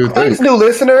 We do thanks, new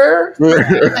listener.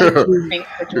 Thanks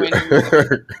for joining.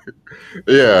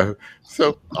 Yeah.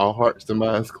 So, our hearts and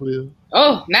minds clear.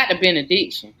 Oh, not the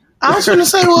benediction. I was going to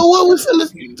say, well, what we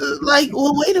finna,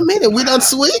 well, wait a minute. We done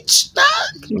switched?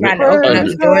 You got to open up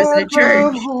the doors to the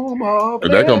church.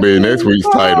 And that's going to be next week's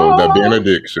title, The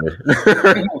Benediction.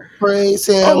 Praise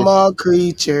him, all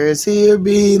creatures here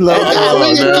below.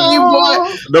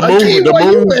 The moon. You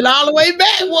went all the way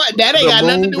back. What? That ain't got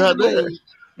nothing to do with the moon.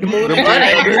 The moon.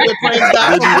 Praise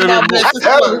God.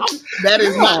 That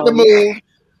is not the moon.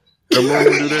 The moon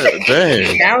do that.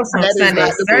 Dang. That was some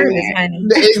Sunday service, honey.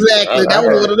 Exactly. That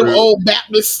was one of them old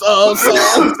Baptist songs.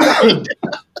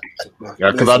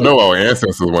 Yeah, because I know our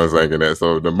ancestors weren't singing that,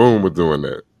 so the moon was doing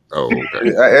that. Oh, okay.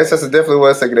 Yeah, our ancestors definitely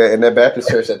was singing that in that Baptist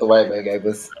church that the white man gave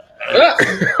us. I'm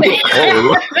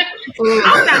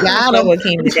not what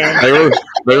came today.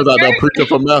 They was out there preaching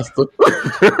for master.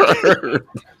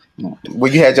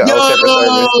 Well, you had your own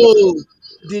separate service.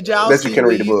 Did y'all Unless you can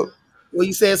read the book. When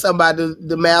you said something about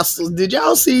the masters, did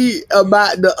y'all see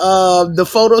about the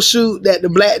photo shoot that the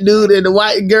black dude and the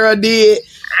white girl did?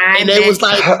 And they was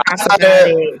like,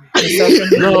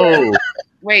 no.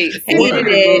 Wait,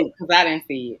 because I didn't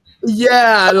see it.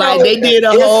 Yeah, like they did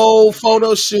a whole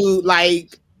photo shoot,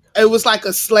 like it was like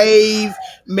a slave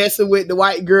messing with the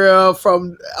white girl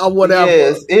from or whatever.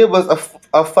 Yes, it was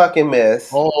a fucking mess.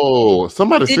 Oh,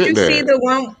 somebody said that. Did you see the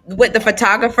one with the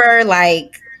photographer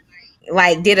like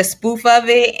did a spoof of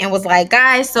it and was like,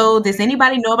 guys, so does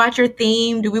anybody know about your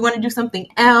theme? Do we want to do something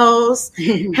else?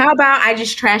 How about I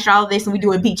just trash all of this and we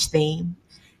do a beach theme?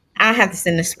 I have to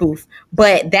send a spoof.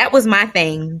 But that was my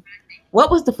thing.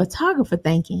 What was the photographer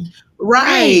thinking?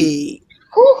 Right.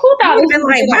 Who thought it was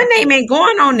like, my name ain't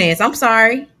going on this. I'm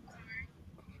sorry.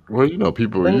 Well, you know,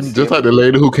 people, just like the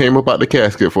lady who came up out the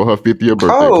casket for her 50th birthday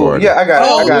party. Yeah, I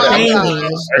got it.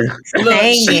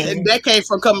 Look, that came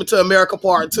from Coming to America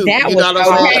Part 2. That you was know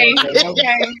what I'm saying?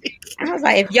 okay. I was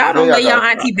like, if y'all don't lay your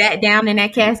auntie back down in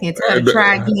that casket, tell her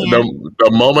try again.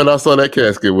 The moment I saw that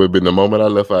casket would have been the moment I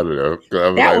left out of there.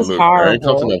 That was horrible. I ain't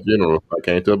come to my funeral. I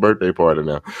came to a birthday party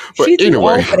now. But She's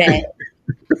anyway. too old for that.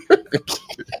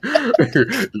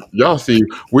 Y'all see,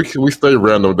 we stay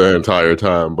random the entire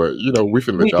time, but you know, we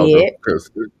finna let y'all go because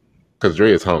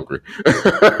Dre is hungry.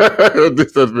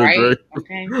 This has been Dre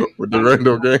with the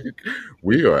Rando Gang.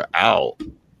 We are out.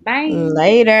 Bye.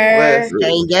 Later.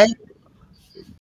 Gang, gang.